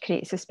 you want to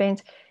create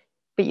suspense,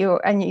 but you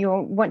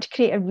want to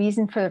create a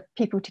reason for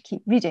people to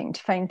keep reading,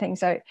 to find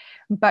things out,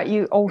 but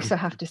you also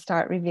have to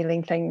start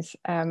revealing things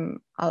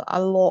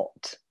a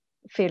lot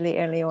fairly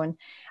early on.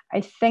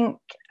 I think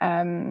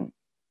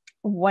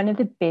one of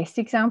the best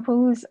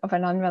examples of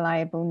an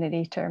unreliable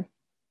narrator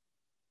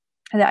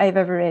that I've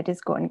ever read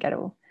is Gone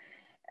Girl.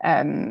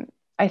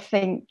 I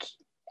think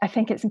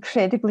it's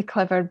incredibly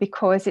clever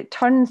because it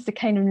turns the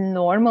kind of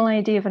normal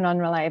idea of an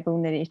unreliable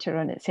narrator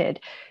on its head.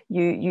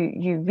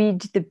 You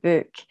read the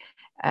book,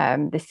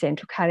 the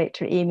central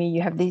character Amy.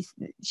 You have these.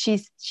 She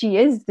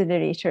is the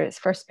narrator. It's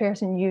first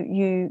person.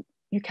 You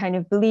kind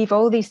of believe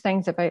all these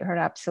things about her.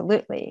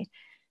 Absolutely,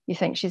 you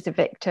think she's a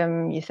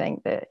victim. You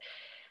think that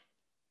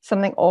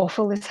something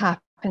awful has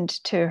happened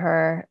to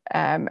her,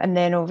 and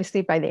then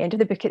obviously by the end of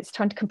the book, it's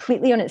turned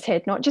completely on its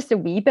head. Not just a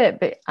wee bit,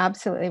 but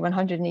absolutely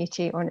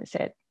 180 on its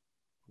head.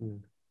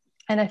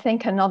 And I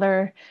think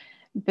another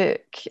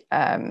book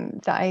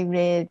that I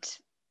read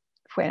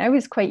when I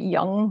was quite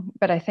young,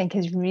 but I think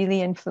has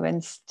really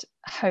influenced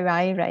how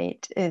I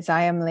write, is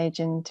I Am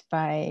Legend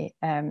by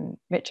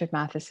Richard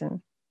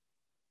Matheson.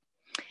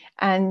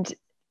 And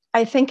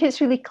I think it's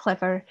really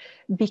clever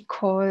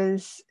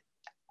because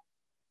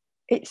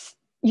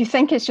you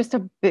think it's just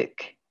a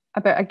book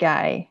about a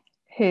guy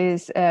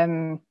who's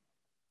a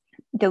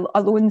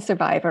lone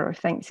survivor, or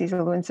thinks he's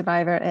a lone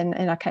survivor in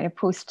a kind of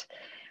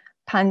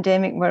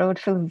post-pandemic world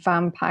full of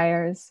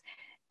vampires.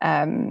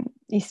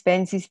 He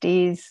spends his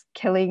days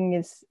killing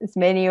as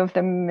many of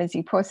them as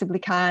he possibly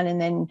can, and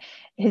then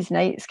his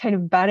nights kind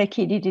of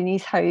barricaded in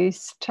his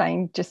house,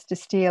 trying just to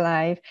stay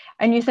alive.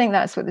 And you think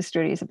that's what the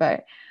story is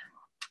about.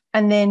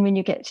 And then when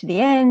you get to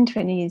the end,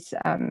 when he's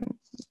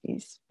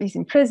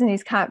in prison,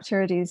 he's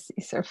captured, he's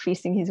sort of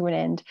facing his own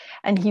end,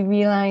 and he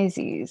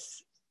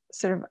realizes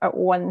sort of at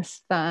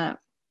once that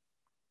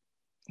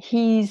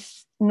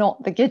he's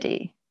not the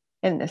goodie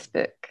in this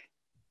book.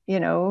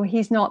 You know,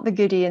 he's not the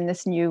goodie in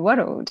this new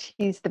world.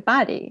 He's the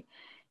baddie.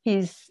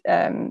 He's,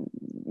 the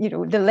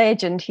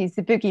legend. He's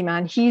the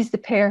boogeyman. He's the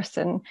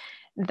person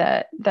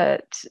that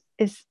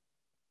is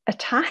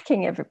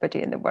attacking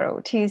everybody in the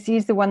world.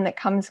 He's the one that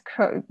comes,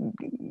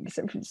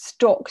 sort of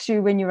stalks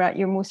you when you're at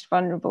your most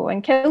vulnerable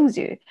and kills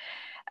you.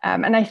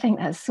 And I think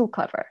that's so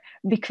clever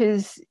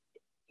because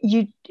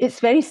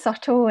it's very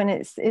subtle, and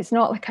it's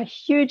not like a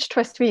huge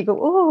twist where you go,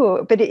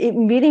 oh, but it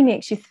really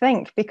makes you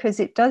think, because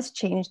it does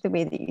change the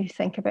way that you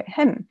think about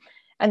him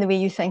and the way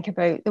you think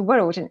about the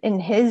world. And in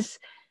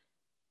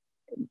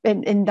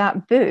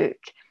that book,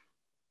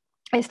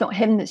 it's not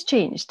him that's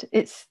changed,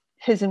 it's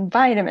his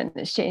environment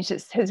that's changed,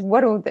 it's his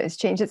world that's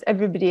changed, it's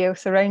everybody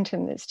else around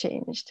him that's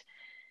changed.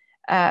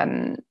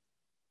 I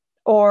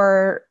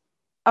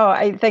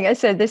think I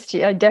said this to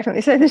you, I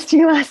definitely said this to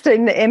you last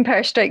time, The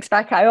Empire Strikes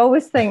Back. I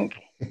always think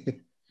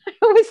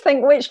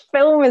which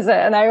film is it,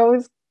 and I'm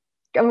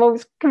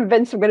always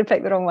convinced I'm going to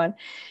pick the wrong one.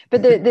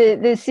 But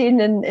the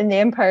scene in The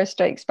Empire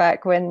Strikes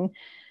Back when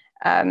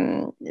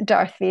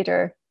Darth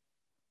Vader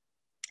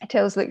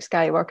tells Luke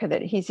Skywalker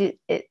that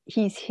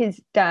he's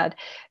his dad,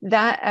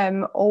 that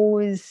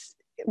always,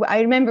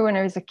 I remember when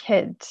I was a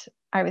kid,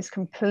 I was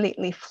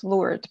completely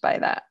floored by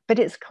that. But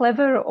it's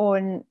clever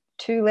on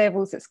two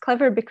levels. It's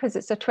clever because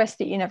it's a twist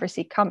that you never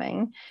see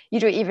coming. You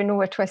don't even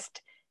know a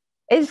twist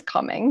is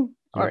coming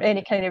or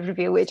any kind of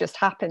reveal. It just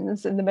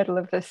happens in the middle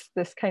of this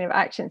kind of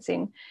action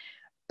scene.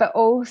 But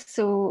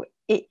also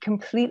it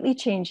completely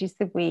changes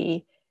the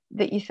way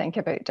that you think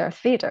about Darth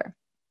Vader.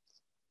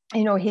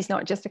 You know, he's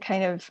not just a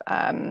kind of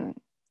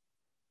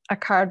a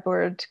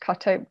cardboard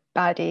cutout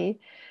baddie.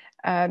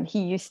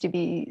 He used to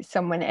be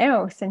someone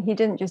else, and he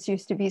didn't just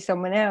used to be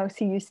someone else.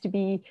 He used to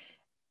be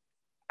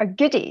a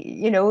goodie,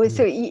 you know.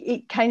 So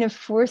it kind of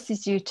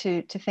forces you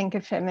to think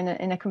of him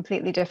in a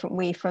completely different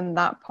way from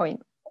that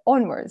point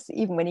onwards,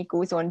 even when he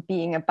goes on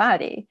being a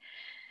baddie.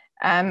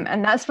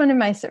 And that's one of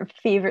my sort of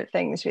favorite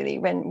things, really,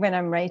 when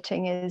I'm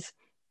writing, is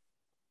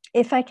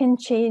if I can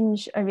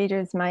change a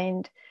reader's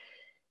mind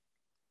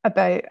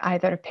about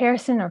either a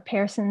person or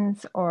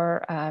persons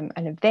or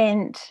an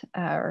event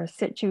or a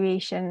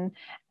situation,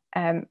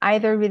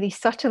 either really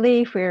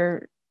subtly,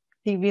 where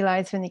they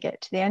realize when they get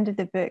to the end of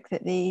the book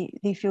that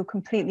they feel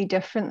completely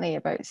differently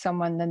about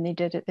someone than they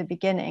did at the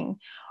beginning,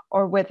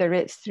 or whether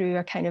it's through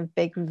a kind of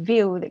big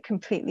reveal that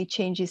completely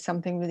changes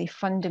something really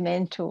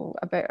fundamental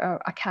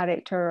about a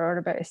character or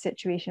about a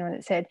situation on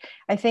its head.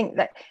 I think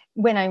that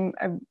when I'm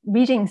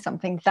reading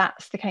something,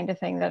 that's the kind of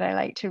thing that I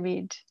like to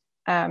read.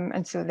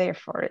 And so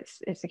therefore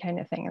it's the kind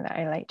of thing that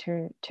I like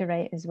to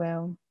write as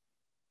well.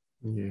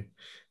 Yeah,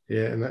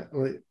 and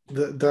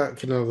that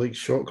kind of like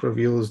shock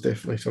reveal is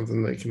definitely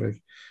something that kind of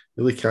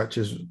really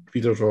catches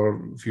readers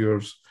or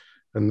viewers,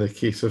 in the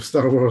case of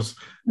Star Wars,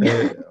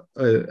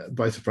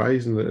 by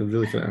surprise, and it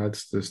really kind of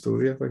adds to the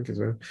story, I think, as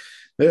well.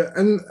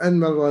 In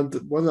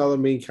Mirrorland, one of the other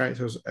main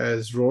characters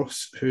is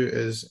Ross, who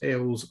is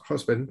Elle's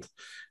husband.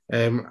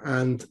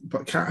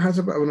 But Kat has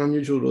a bit of an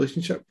unusual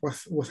relationship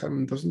with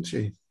him, doesn't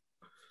she?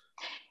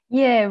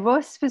 Yeah,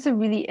 Ross was a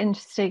really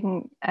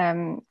interesting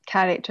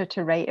character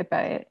to write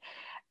about.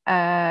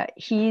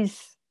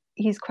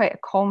 He's quite a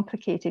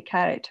complicated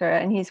character,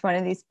 and he's one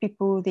of these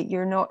people that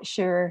you're not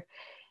sure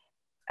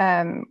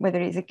whether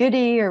he's a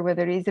goodie or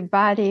whether he's a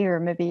baddie, or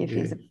maybe if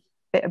he's a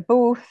bit of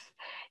both,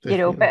 you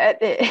know. But at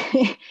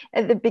the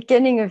at the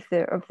beginning of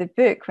the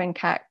book, when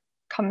Kat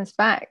comes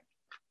back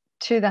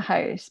to the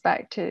house,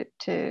 back to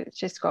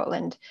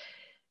Scotland,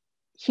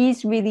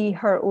 he's really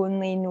her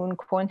only known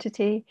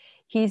quantity.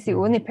 He's the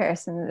only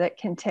person that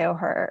can tell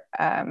her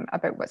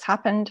about what's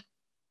happened.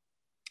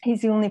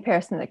 He's the only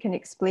person that can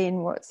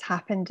explain what's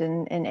happened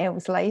in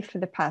Elle's life for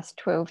the past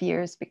 12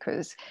 years,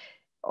 because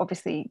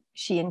obviously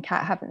she and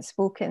Kat haven't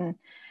spoken.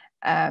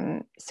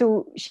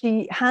 So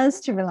she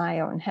has to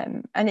rely on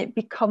him, and it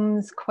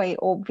becomes quite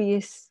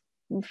obvious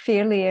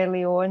fairly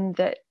early on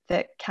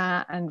that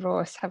Kat and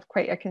Ross have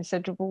quite a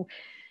considerable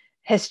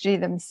history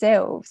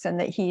themselves, and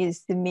that he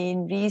is the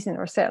main reason,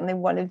 or certainly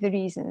one of the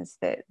reasons,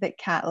 that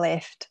Kat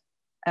left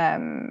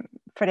for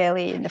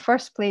Ellie in the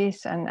first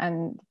place,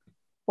 and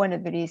one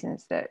of the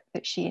reasons that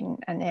she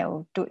and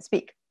Elle don't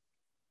speak.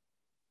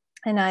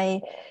 And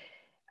I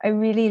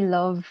really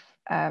love,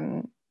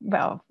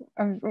 well,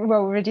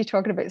 we're already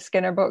talking about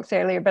Skinner Box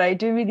earlier, but I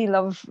do really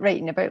love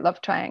writing about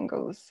love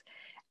triangles.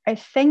 I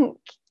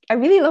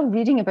really love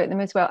reading about them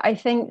as well. I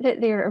think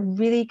that they're a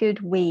really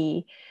good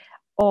way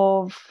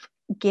of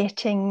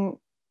getting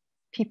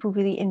people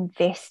really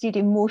invested,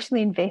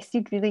 emotionally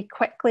invested really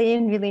quickly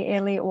and really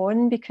early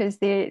on, because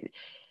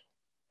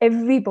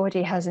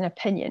everybody has an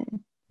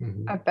opinion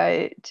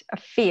about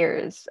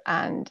affairs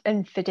and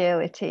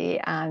infidelity,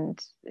 and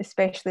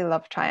especially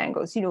love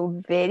triangles. You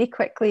know, very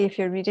quickly, if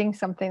you're reading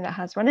something that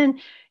has one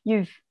in,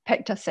 you've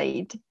picked a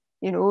side.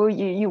 You know,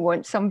 you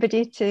want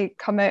somebody to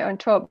come out on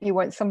top, you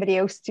want somebody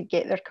else to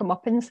get their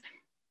comeuppance.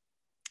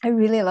 I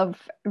really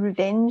love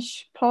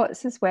revenge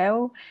plots as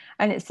well,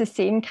 and it's the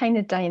same kind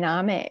of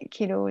dynamic,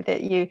 you know,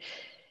 that you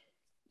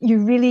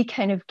really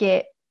kind of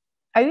get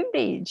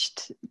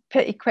outraged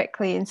pretty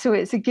quickly. And so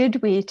it's a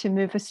good way to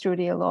move a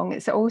story along.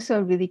 It's also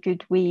a really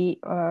good way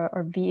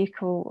or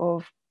vehicle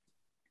of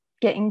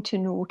getting to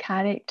know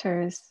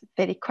characters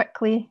very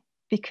quickly,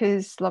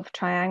 because love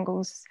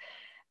triangles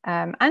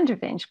and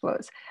revenge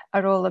plots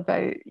are all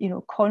about, you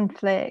know,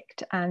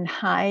 conflict and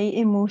high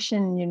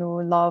emotion, you know,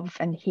 love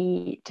and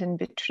hate and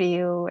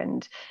betrayal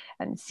and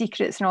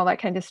secrets and all that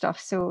kind of stuff.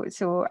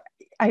 So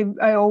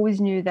I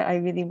always knew that I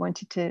really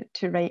wanted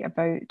to write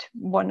about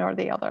one or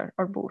the other,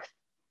 or both.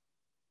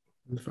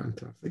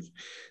 Fantastic.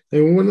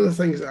 Now, one of the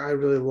things that I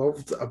really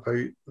loved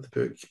about the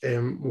book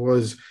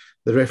was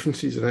the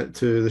references in it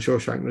to The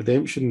Shawshank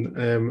Redemption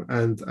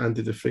and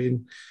Andy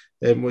Dufresne,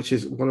 which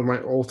is one of my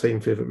all-time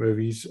favourite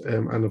movies,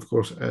 and of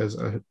course is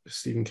a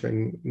Stephen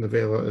King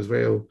novella as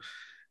well.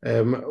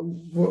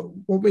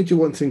 What made you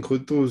want to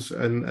include those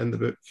in the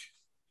book?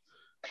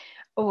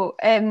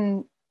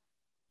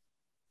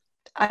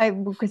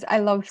 Because I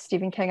love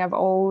Stephen King. I've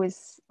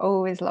always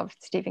loved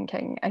Stephen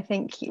King. I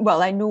think,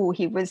 I know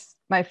he was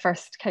my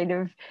first kind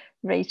of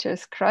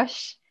writer's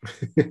crush.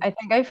 I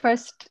think I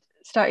first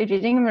started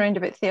reading him around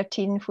about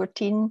 13,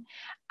 14.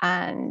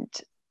 And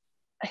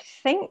I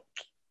think,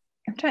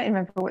 I'm trying to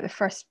remember what the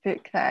first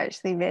book that I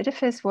actually read of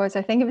his was.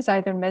 I think it was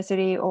either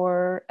Misery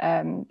or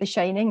The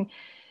Shining.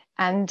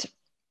 And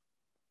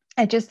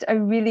I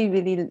really,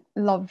 really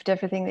loved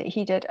everything that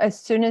he did. As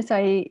soon as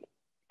I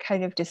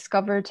kind of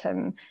discovered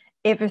him,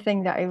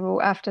 everything that I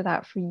wrote after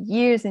that for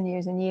years and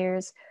years and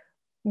years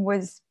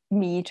was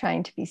me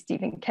trying to be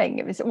Stephen King.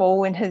 It was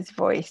all in his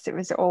voice. It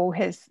was all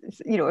his,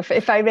 you know,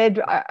 if I read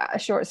a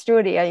short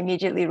story, I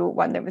immediately wrote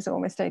one that was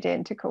almost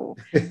identical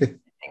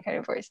kind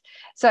of voice.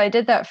 So I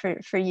did that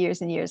for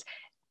years and years.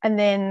 And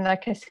then,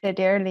 like I said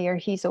earlier,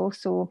 he's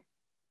also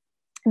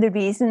the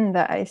reason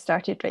that I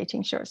started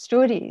writing short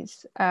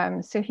stories.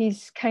 So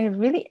he's kind of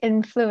really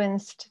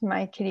influenced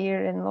my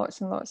career in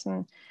lots and lots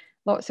and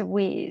lots of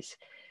ways.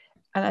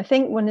 And I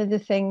think one of the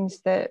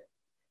things that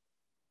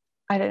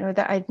I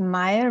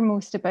admire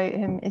most about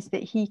him is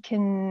that he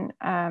can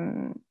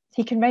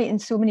write in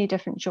so many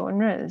different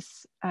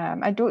genres.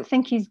 I don't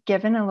think he's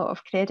given a lot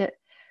of credit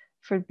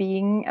for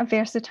being a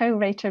versatile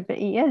writer, but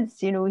he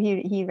is. You know,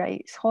 he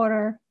writes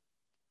horror,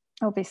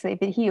 obviously,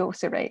 but he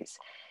also writes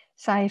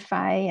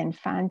sci-fi and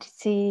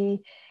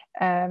fantasy,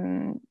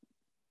 crime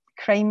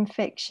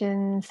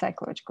fiction,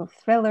 psychological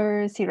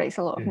thrillers. He writes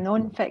a lot of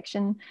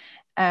non-fiction.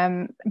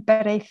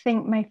 But I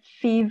think my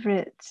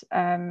favourite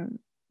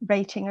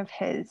writing of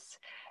his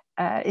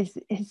is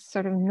his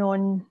sort of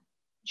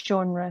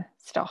non-genre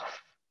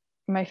stuff.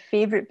 My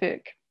favourite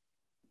book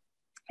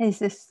is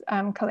this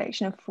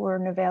collection of 4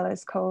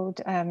 novellas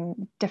called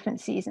Different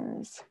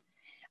Seasons.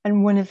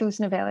 And one of those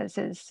novellas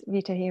is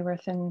Rita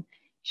Hayworth and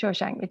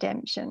Shawshank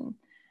Redemption.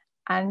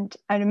 And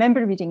I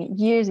remember reading it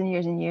years and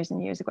years and years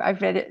and years ago.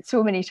 I've read it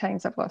so many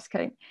times I've lost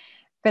count.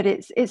 But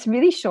it's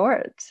really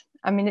short.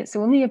 I mean, it's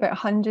only about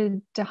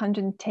 100 to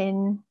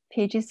 110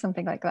 pages,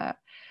 something like that.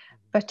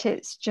 But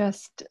it's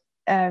just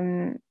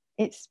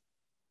it's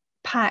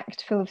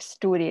packed full of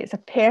story. It's a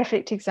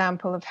perfect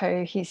example of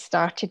how he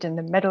started in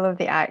the middle of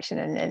the action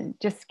and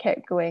just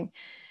kept going.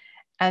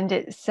 And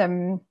it's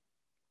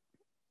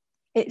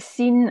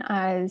seen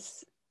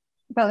as,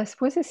 well, I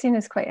suppose it's seen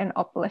as quite an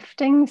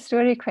uplifting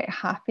story, quite a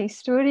happy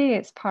story.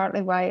 It's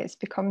partly why it's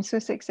become so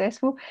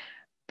successful.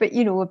 But,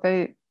 you know,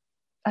 about,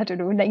 I don't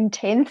know,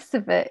 9/10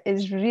 of it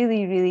is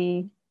really,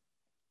 really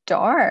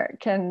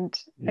dark and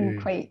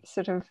quite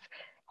sort of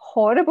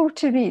horrible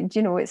to read.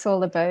 You know, it's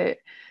all about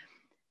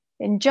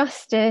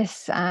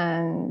injustice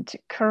and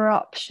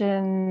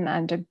corruption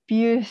and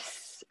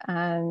abuse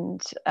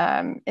and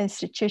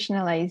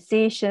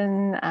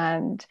institutionalization,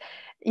 and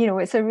you know,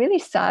 it's a really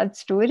sad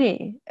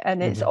story.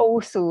 And it's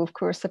also, of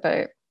course,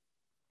 about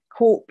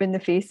hope in the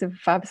face of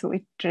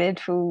absolutely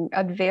dreadful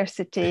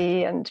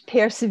adversity and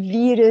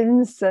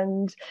perseverance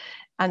and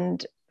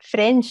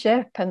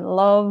friendship and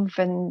love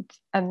and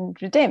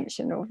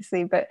redemption,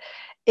 obviously. But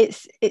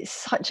it's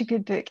such a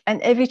good book, and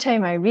every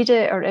time I read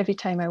it or every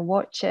time I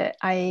watch it,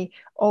 I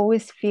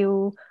always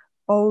feel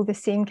all the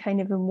same kind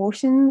of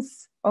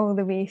emotions all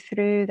the way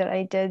through that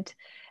I did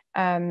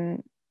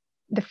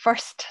the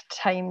first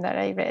time that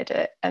I read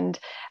it. And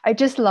I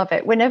just love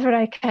it. Whenever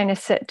I kind of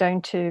sit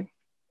down to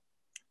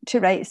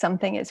write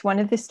something, it's one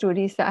of the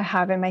stories that I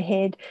have in my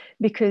head,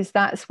 because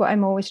that's what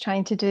I'm always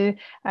trying to do.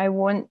 I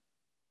want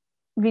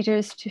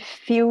readers to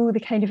feel the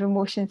kind of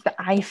emotions that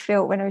I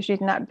felt when I was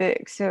reading that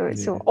book. So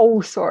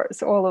all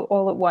sorts,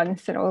 all at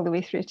once, and all the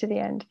way through to the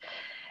end.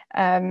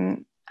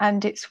 And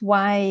it's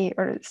why,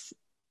 or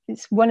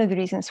it's one of the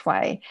reasons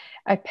why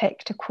I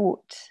picked a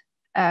quote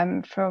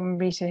from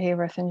Rita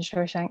Hayworth in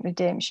Shawshank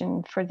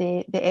Redemption for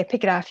the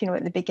epigraph, you know,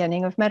 at the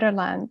beginning of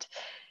Mirrorland.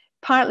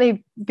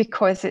 Partly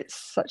because it's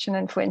such an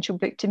influential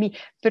book to me,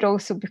 but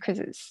also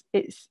because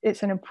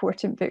it's an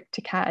important book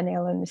to Kat and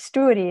Elle in the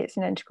story. It's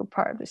an integral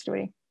part of the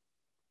story.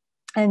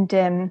 And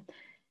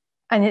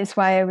it's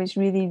why I was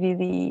really,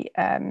 really,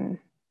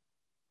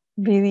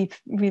 really,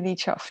 really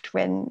chuffed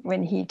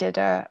when he did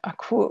a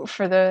quote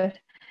for the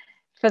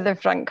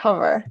front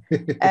cover,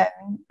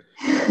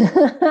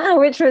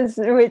 which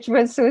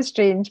was so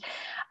strange.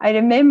 I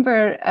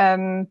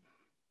remember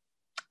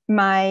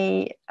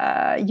my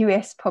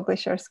US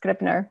publisher,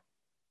 Scribner.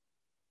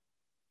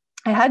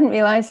 I hadn't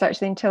realised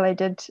actually until I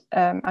did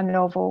a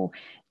novel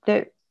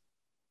that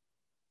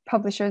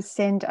publishers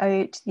send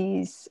out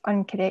these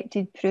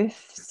uncorrected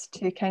proofs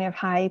to kind of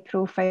high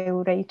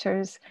profile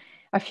writers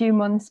a few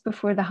months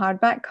before the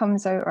hardback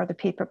comes out or the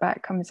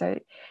paperback comes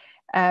out,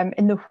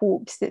 in the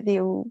hopes that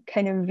they'll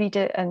kind of read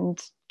it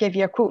and give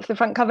you a quote for the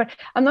front cover.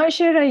 I'm not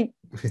sure how I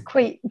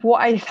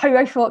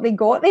thought they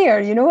got there,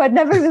 you know. I'd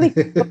never really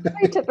thought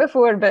about it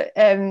before, but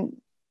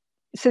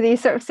so they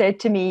sort of said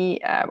to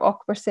me,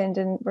 we're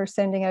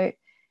sending out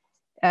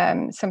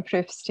some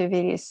proofs to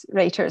various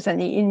writers,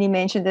 and they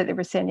mentioned that they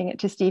were sending it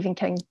to Stephen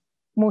King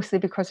mostly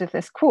because of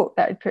this quote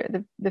that I put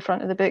at the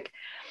front of the book.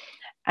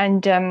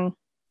 And I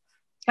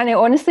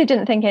honestly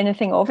didn't think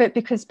anything of it,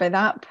 because by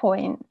that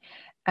point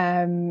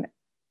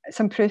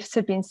some proofs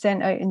had been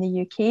sent out in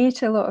the UK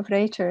to a lot of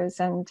writers,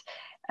 and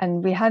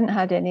we hadn't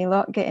had any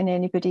luck getting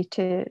anybody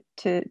to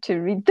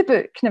read the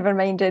book, never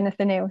mind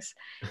anything else.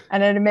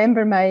 And I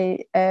remember my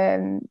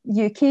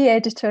UK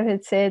editor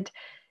had said,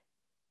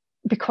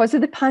 because of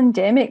the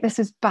pandemic, this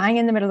is bang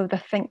in the middle of the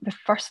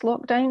first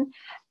lockdown,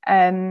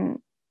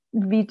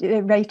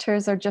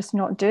 writers are just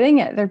not doing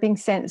it. They're being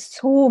sent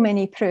so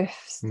many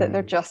proofs that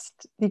they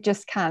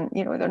just can't,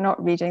 you know, they're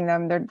not reading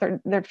them.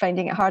 They're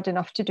finding it hard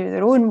enough to do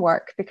their own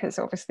work, because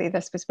obviously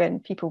this was when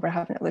people were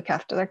having to look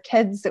after their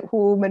kids at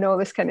home and all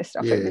this kind of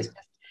stuff. It was just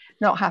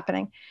not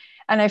happening.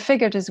 And I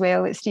figured as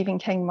well that Stephen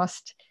King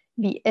must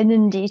be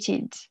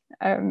inundated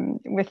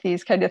with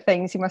these kind of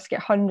things. He must get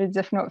hundreds,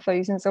 if not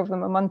thousands of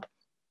them a month.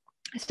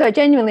 So I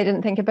genuinely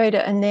didn't think about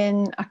it. And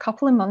then a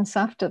couple of months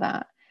after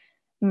that,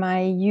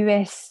 my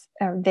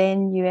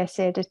then US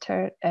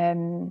editor,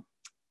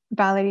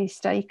 Valerie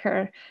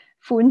Steicher,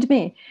 phoned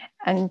me.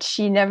 And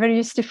she never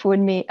used to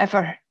phone me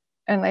ever,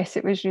 unless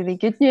it was really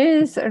good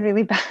news or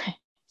really bad,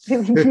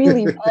 really bad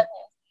news.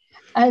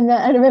 And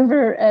I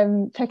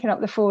remember picking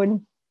up the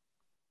phone,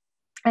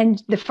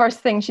 and the first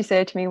thing she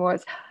said to me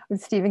was,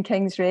 Stephen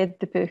King's read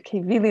the book,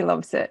 he really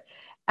loves it,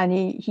 and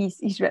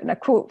he's written a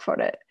quote for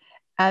it.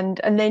 And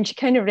then she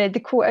kind of read the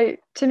quote out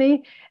to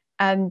me,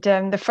 and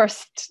the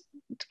first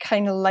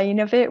kind of line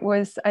of it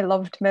was, I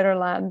loved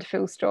Mirrorland,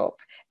 full stop.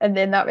 And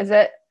then that was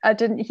it. I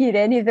didn't hear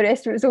any of the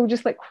rest. It was all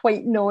just like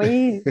white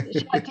noise.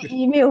 She had to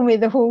email me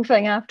the whole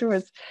thing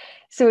afterwards.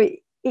 So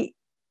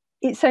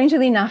it sounds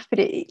really naff, but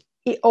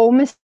it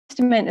almost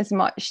meant as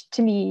much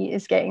to me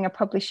as getting a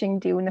publishing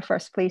deal in the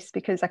first place,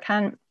 because I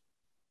can't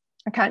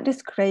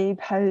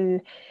describe how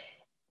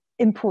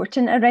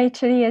important a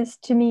writer he is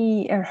to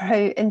me, or how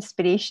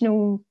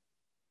inspirational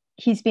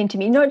he's been to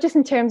me, not just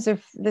in terms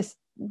of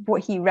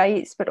what he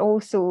writes, but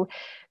also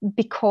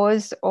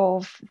because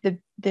of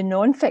the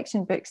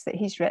non-fiction books that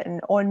he's written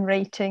on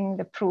writing,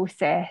 the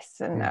process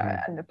and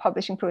the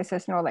publishing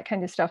process and all that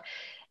kind of stuff.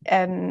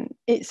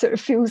 It sort of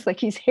feels like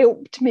he's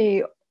helped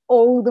me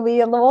all the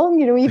way along,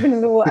 you know,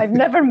 even though I've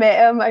never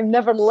met him, I'm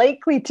never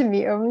likely to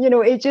meet him, you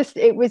know,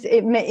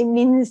 it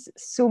means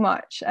so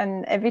much.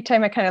 And every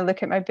time I kind of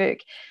look at my book,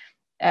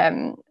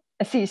 I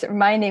see sort of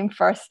my name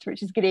first,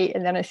 which is great,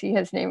 and then I see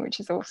his name, which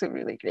is also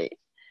really great.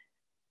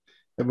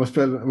 It must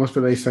be a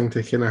nice thing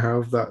to kind of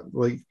have that,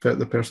 like,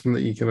 the person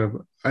that you kind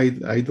of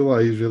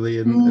idolize, really,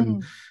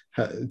 and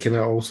kind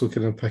of also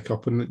kind of pick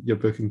up on your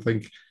book and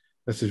think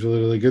this is really,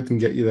 really good, and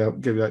give you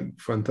that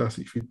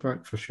fantastic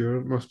feedback for sure.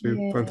 It must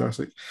be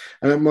fantastic,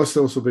 and it must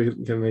also be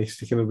kind of nice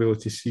to kind of be able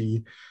to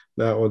see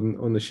that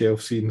on the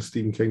shelf, seeing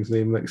Stephen King's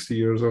name next to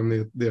yours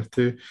on there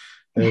too.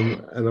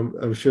 And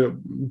I'm sure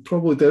it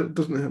probably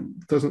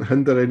doesn't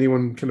hinder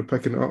anyone kind of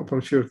picking it up. I'm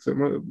sure, because it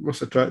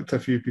must attract a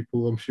few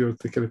people, I'm sure,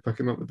 to kind of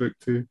picking up the book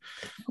too.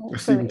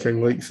 If Stephen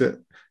King likes it,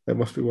 it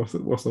must be worth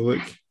a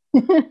look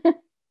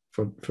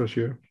for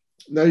sure.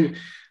 Now,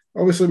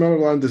 obviously,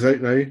 Mirrorland is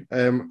out now,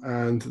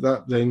 and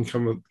that then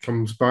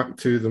comes back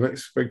to the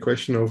next big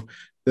question of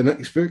the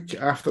next book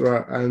after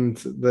that,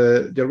 and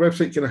your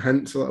website kind of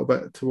hints a little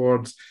bit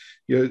towards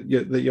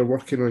that you're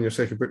working on your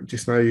second book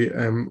just now,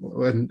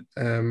 and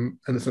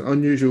it's an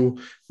unusual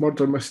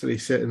murder mystery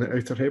set in the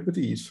Outer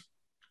Hebrides.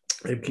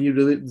 Can you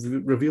really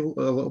reveal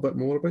a little bit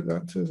more about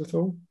that to us at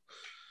all?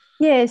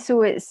 Yeah,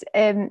 so it's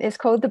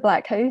called The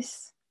Black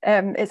House.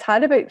 It's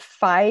had about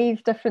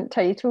 5 different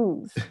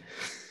titles.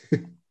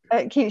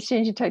 It keeps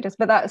changing titles,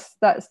 but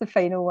that's the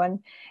final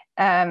one.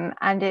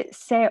 And it's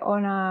set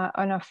on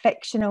a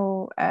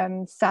fictional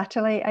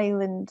satellite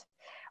island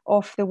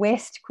off the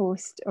west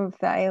coast of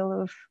the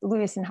Isle of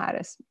Lewis and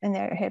Harris in the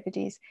Outer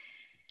Hebrides.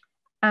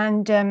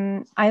 And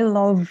I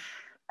love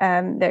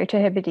the Outer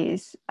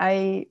Hebrides.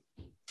 I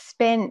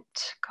spent,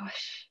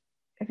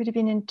 it would have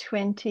been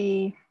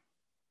in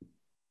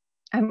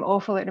I'm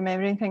awful at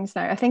remembering things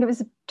now. I think it was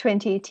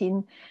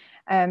 2018.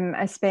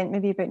 I spent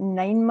maybe about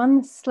 9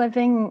 months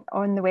living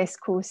on the west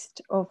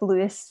coast of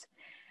Lewis.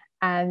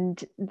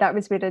 And that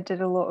was where I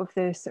did a lot of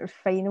the sort of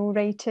final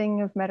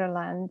writing of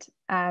Mirrorland.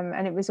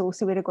 And it was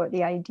also where I got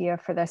the idea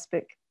for this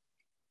book.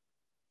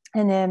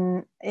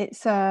 And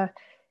it's a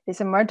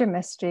murder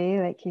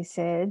mystery, like you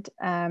said.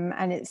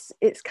 And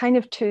it's kind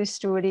of 2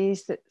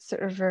 stories that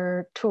sort of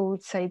are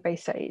told side by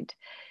side.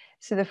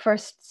 So the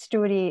first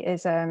story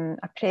is a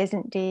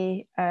present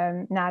day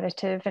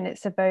narrative, and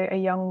it's about a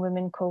young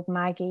woman called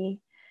Maggie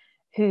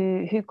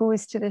who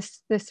goes to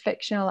this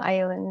fictional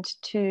island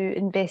to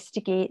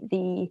investigate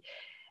the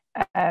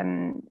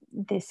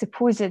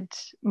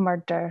supposed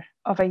murder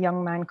of a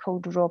young man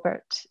called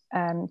Robert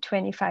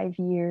 25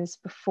 years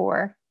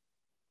before.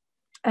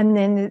 And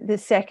then the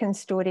second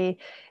story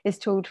is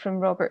told from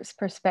Robert's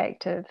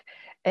perspective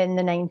in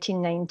the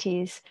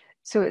 1990s.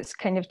 So it's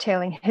kind of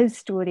telling his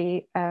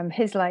story,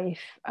 his life,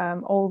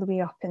 all the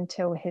way up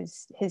until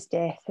his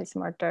death, his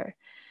murder.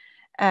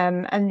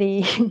 And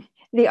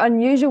the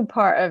unusual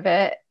part of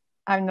it,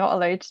 I'm not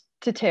allowed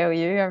to tell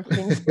you. I've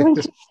been sworn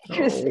to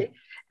secrecy.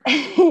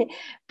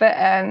 But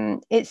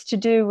it's to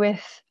do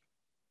with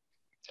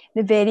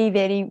the very,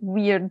 very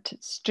weird,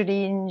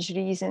 strange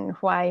reason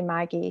why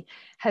Maggie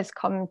has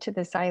come to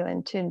this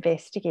island to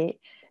investigate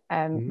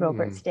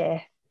Robert's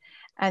death.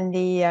 And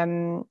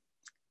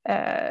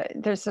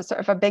there's a sort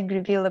of a big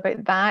reveal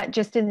about that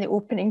just in the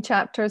opening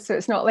chapter, so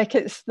it's not like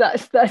that's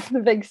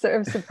the big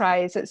sort of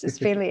surprise. It's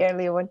fairly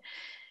early on.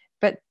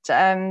 But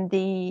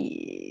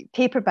the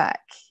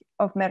paperback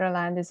of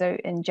Mirrorland is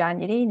out in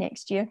January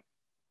next year,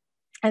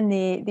 and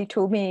they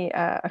told me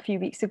a few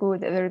weeks ago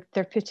that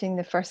they're putting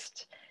the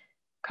first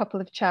couple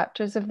of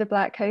chapters of The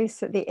Black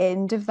House at the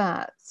end of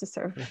that to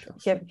sort of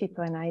give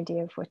people an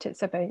idea of what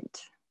it's about.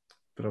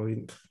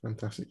 Brilliant,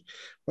 fantastic.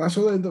 Well, that's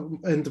all the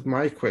end of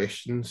my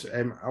questions.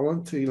 I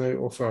want to now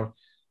offer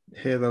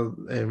Heather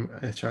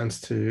a chance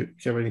to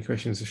give any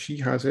questions if she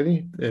has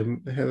any.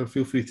 Heather,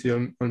 feel free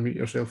to unmute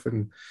yourself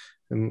and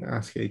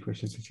ask any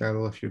questions to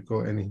Carole if you've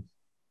got any.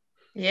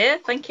 Yeah,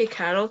 thank you,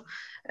 Carole.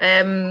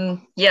 I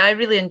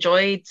really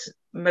enjoyed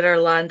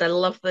Mirrorland. I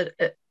love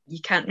that you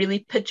can't really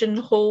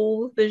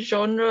pigeonhole the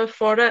genre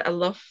for it. I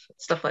love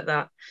stuff like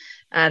that,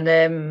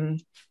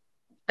 and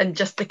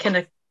just the kind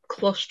of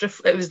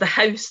it was the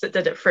house that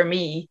did it for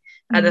me.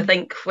 And I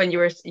think when you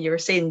were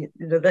saying,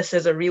 this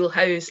is a real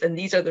house and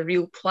these are the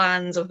real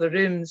plans of the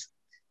rooms,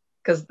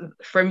 because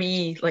for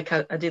me, like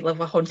I did love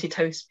a haunted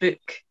house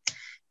book,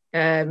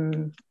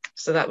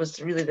 so that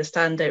was really the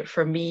standout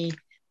for me.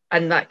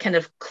 And that kind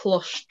of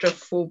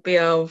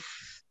claustrophobia of,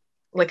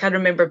 like, I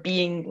remember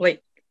being,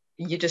 like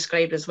you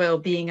described as well,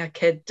 being a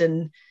kid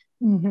and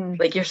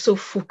like you're so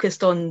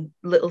focused on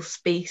little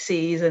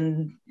spaces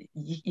and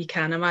you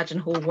can't imagine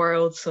whole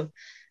worlds. So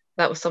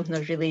that was something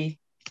that really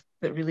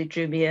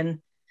drew me in.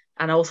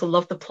 And I also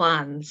love the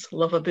plans,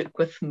 love a book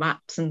with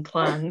maps and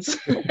plans.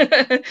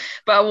 But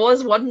I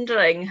was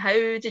wondering, how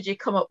did you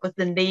come up with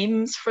the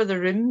names for the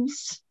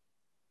rooms?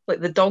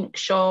 Like the donk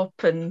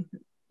shop and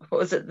what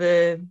was it,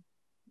 the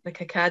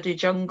Kakadu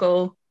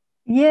jungle?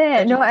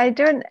 Yeah, no, I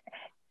don't.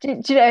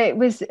 Do you know,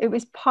 it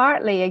was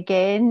partly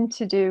again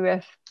to do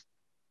with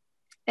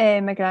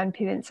My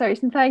grandparents'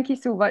 house, and thank you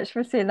so much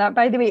for saying that.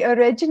 By the way,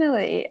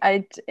 originally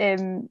I'd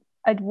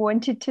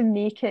wanted to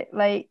make it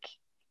like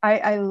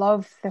I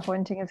love The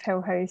Haunting of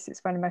Hill House.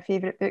 It's one of my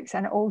favourite books,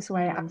 and also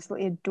I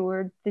absolutely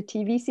adored the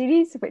TV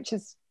series, which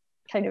is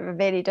kind of a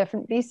very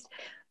different beast.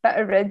 But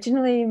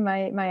originally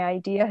my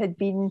idea had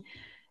been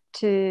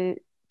to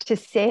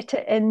set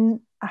it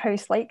in a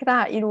house like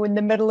that, you know, in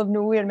the middle of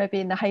nowhere, maybe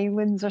in the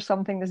Highlands or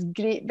something, this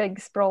great big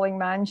sprawling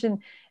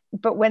mansion.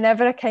 But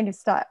whenever I kind of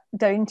sat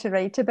down to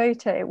write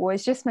about it, it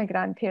was just my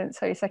grandparents'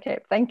 house I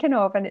kept thinking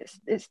of, and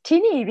it's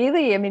teeny,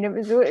 really. I mean, it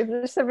was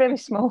just a really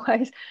small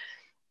house,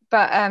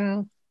 but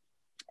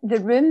the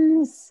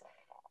rooms,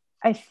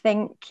 I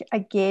think,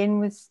 again,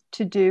 was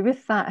to do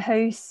with that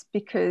house,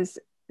 because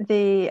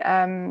the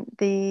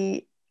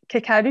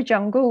Kakaru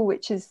Jungle,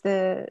 which is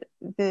the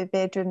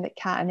bedroom that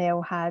Kat and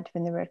Elle had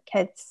when they were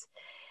kids,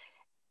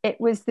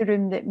 it was the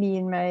room that me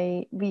and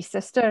my wee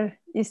sister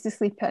used to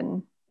sleep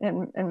in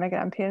my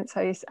grandparents'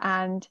 house,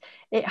 and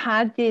it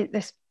had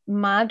this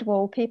mad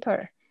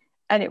wallpaper,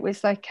 and it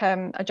was like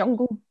a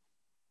jungle,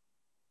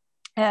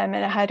 and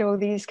it had all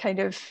these kind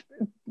of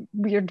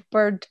weird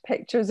bird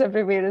pictures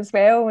everywhere as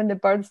well, and the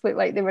birds looked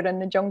like they were in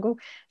the jungle.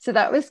 So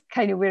that was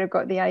kind of where I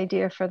got the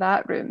idea for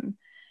that room.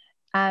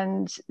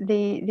 And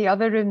the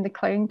other room, the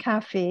Clown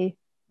Cafe,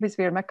 was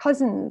where my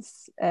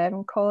cousins,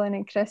 Colin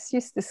and Chris,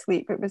 used to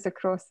sleep. It was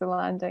across the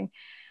landing.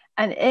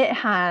 And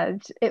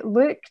it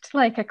looked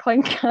like a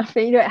clown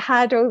cafe. You know, it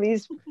had all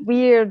these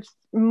weird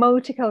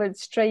multicolored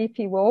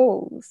stripy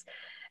walls.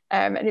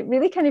 And it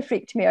really kind of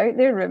freaked me out,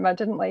 their room. I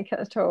didn't like it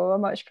at all. I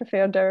much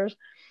preferred ours.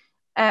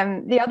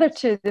 The other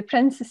two, the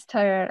Princess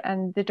Tower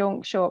and the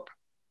Donk Shop,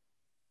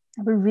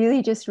 were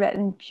really just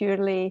written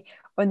purely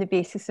on the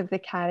basis of the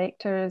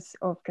characters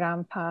of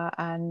Grandpa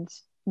and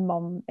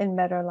Mum in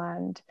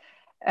Mirrorland.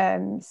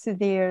 So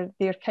they're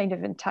kind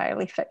of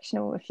entirely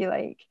fictional, if you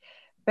like.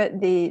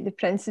 But the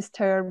Princess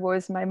Tower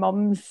was my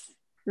mum's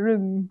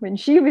room when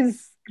she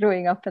was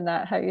growing up in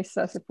that house.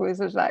 So I suppose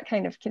there's that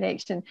kind of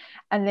connection.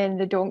 And then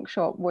the Donk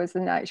Shop was,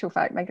 in actual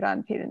fact, my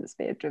grandparents'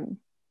 bedroom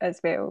as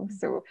well.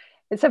 So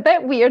it's a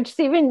bit weird.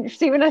 See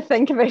when I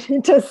think about it,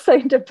 it does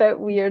sound a bit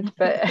weird,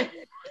 but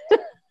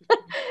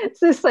it's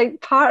just like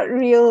part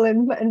real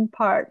and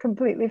part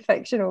completely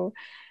fictional.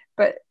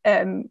 But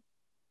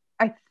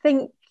I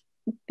think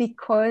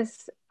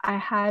because I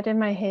had in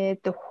my head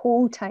the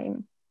whole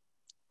time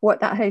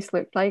what that house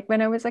looked like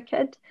when I was a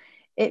kid,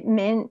 it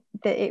meant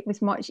that it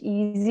was much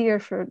easier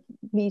for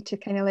me to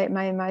kind of let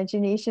my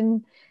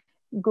imagination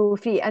go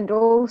free. And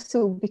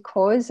also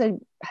because I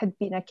had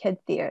been a kid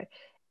there,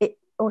 it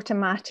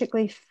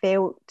automatically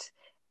felt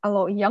a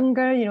lot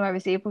younger. You know, I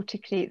was able to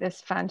create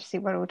this fantasy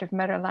world of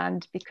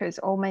Mirrorland because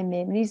all my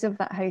memories of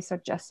that house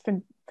are just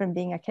from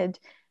being a kid.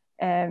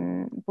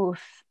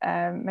 Both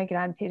my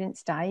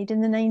grandparents died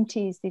in the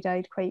 90s. They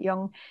died quite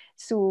young.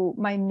 So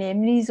my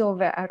memories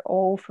of it are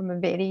all from a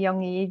very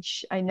young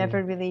age. I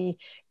never really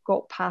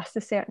got past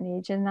a certain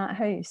age in that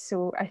house.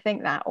 So I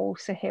think that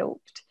also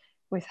helped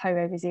with how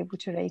I was able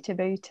to write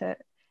about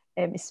it,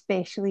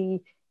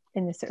 especially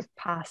in the sort of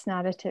past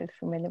narrative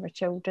from when they were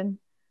children.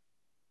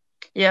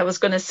 Yeah, I was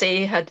going to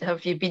say,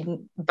 have you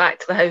been back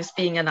to the house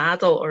being an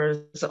adult, or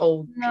is it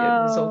all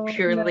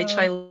purely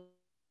childhood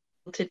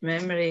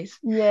memories?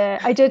 Yeah,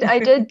 I did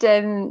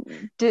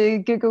do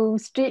Google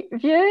Street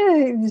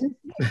View.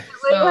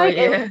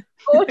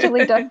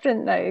 Totally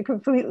different now,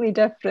 completely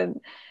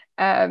different.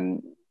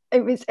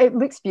 It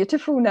looks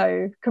beautiful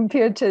now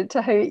compared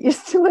to how it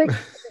used to look.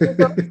 It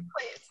got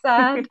quite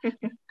sad.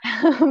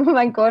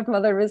 My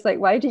godmother was like,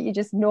 why don't you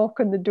just knock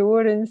on the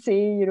door and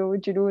say, you know,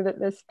 do you know that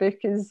this book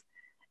is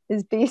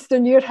based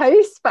on your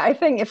house? But I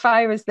think if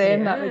I was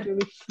them, that would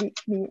really freak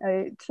me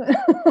out.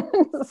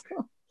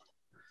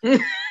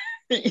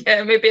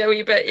 Yeah, maybe a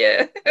wee bit.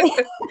 Yeah,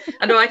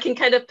 I know. I can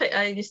kind of.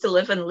 I used to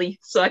live in Leith,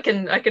 so I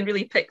can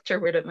really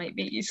picture where it might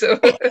be. So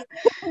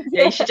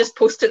yeah, you should just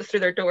post it through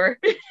their door.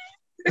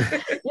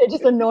 Yeah,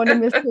 just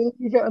anonymously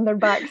leave it on their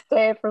back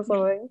step or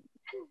something.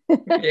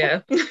 Yeah.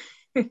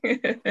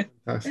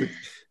 Fantastic.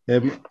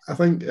 I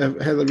think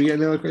Heather, we got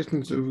any other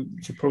questions? We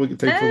should probably get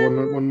time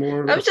for one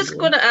more. I was just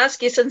going to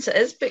ask you, since it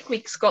is Book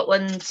Week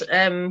Scotland,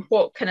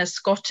 what kind of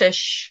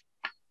Scottish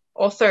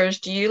authors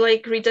do you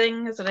like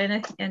reading? Is there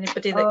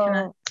anybody that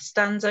kind of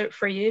stands out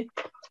for you?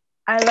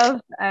 I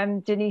love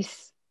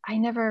Denise. I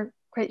never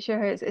quite sure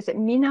how is it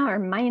Mina or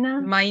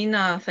Mina?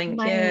 Mina, I think.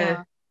 Mina.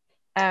 Yeah.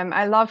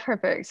 I love her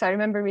books. I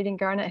remember reading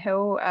Garnet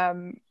Hill.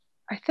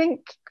 I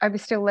think I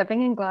was still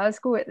living in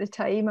Glasgow at the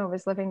time. I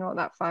was living not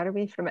that far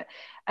away from it.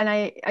 And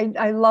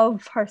I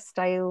love her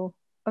style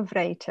of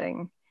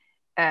writing.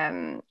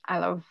 I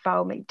love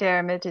Val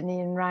McDermid and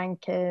Ian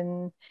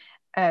Rankin.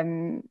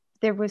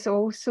 There was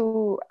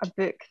also a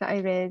book that I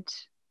read,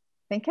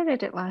 I think I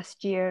read it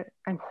last year.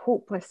 I'm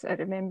hopeless at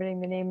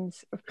remembering the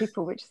names of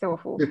people, which is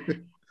awful,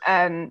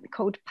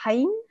 called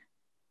Pine.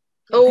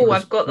 Oh,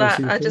 I've got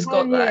that. I just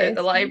got that at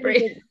the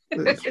library.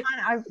 You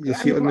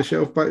see it on the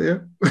shelf back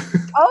there?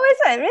 Oh, is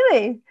it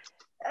really?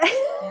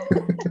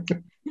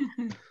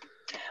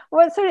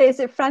 What, sorry, is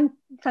it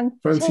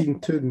Francine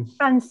Toon.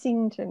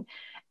 Francine Toon.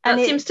 That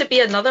seems to be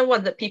another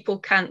one that people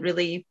can't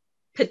really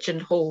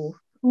pigeonhole.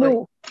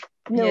 No,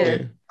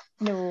 Yeah.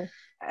 no.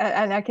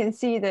 And I can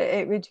see that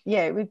it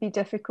would be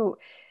difficult,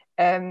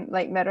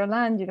 like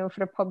Mirrorland, you know,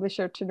 for a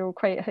publisher to know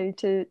quite how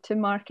to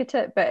market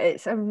it. But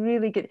it's a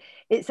really good,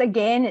 it's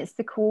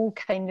the whole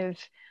kind of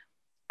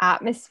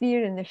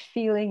atmosphere and the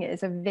feeling. It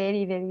is a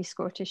very, very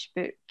Scottish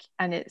book,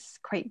 and it's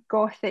quite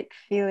gothic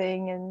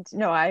feeling. And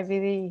no, I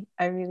really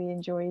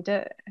enjoyed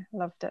it.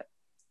 Loved it.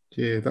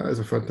 Yeah, that is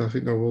a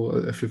fantastic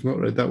novel. If you've not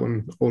read that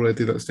one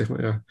already, that's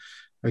definitely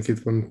a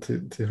good one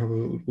to have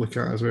a look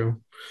at as well,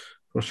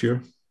 for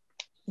sure.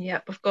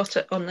 Yeah, I've got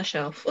it on the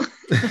shelf.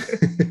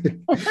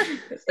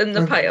 It's in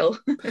the pile.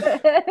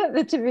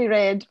 The to be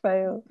read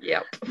pile.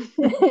 Yep.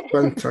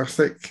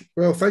 Fantastic.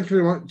 Well, thank you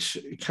very much,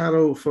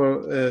 Carole,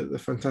 for the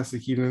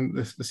fantastic evening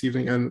this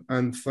evening,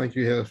 and thank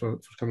you, Heather, for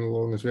coming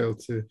along as well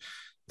to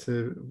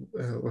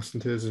listen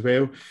to us as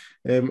well.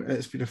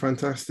 It's been a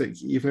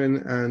fantastic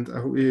evening, and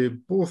I hope you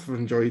both have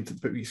enjoyed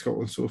Book Week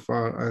Scotland so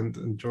far and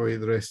enjoy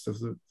the rest of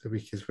the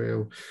week as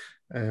well.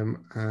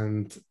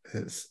 And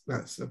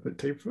that's about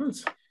time for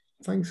us.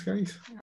 Thanks, guys.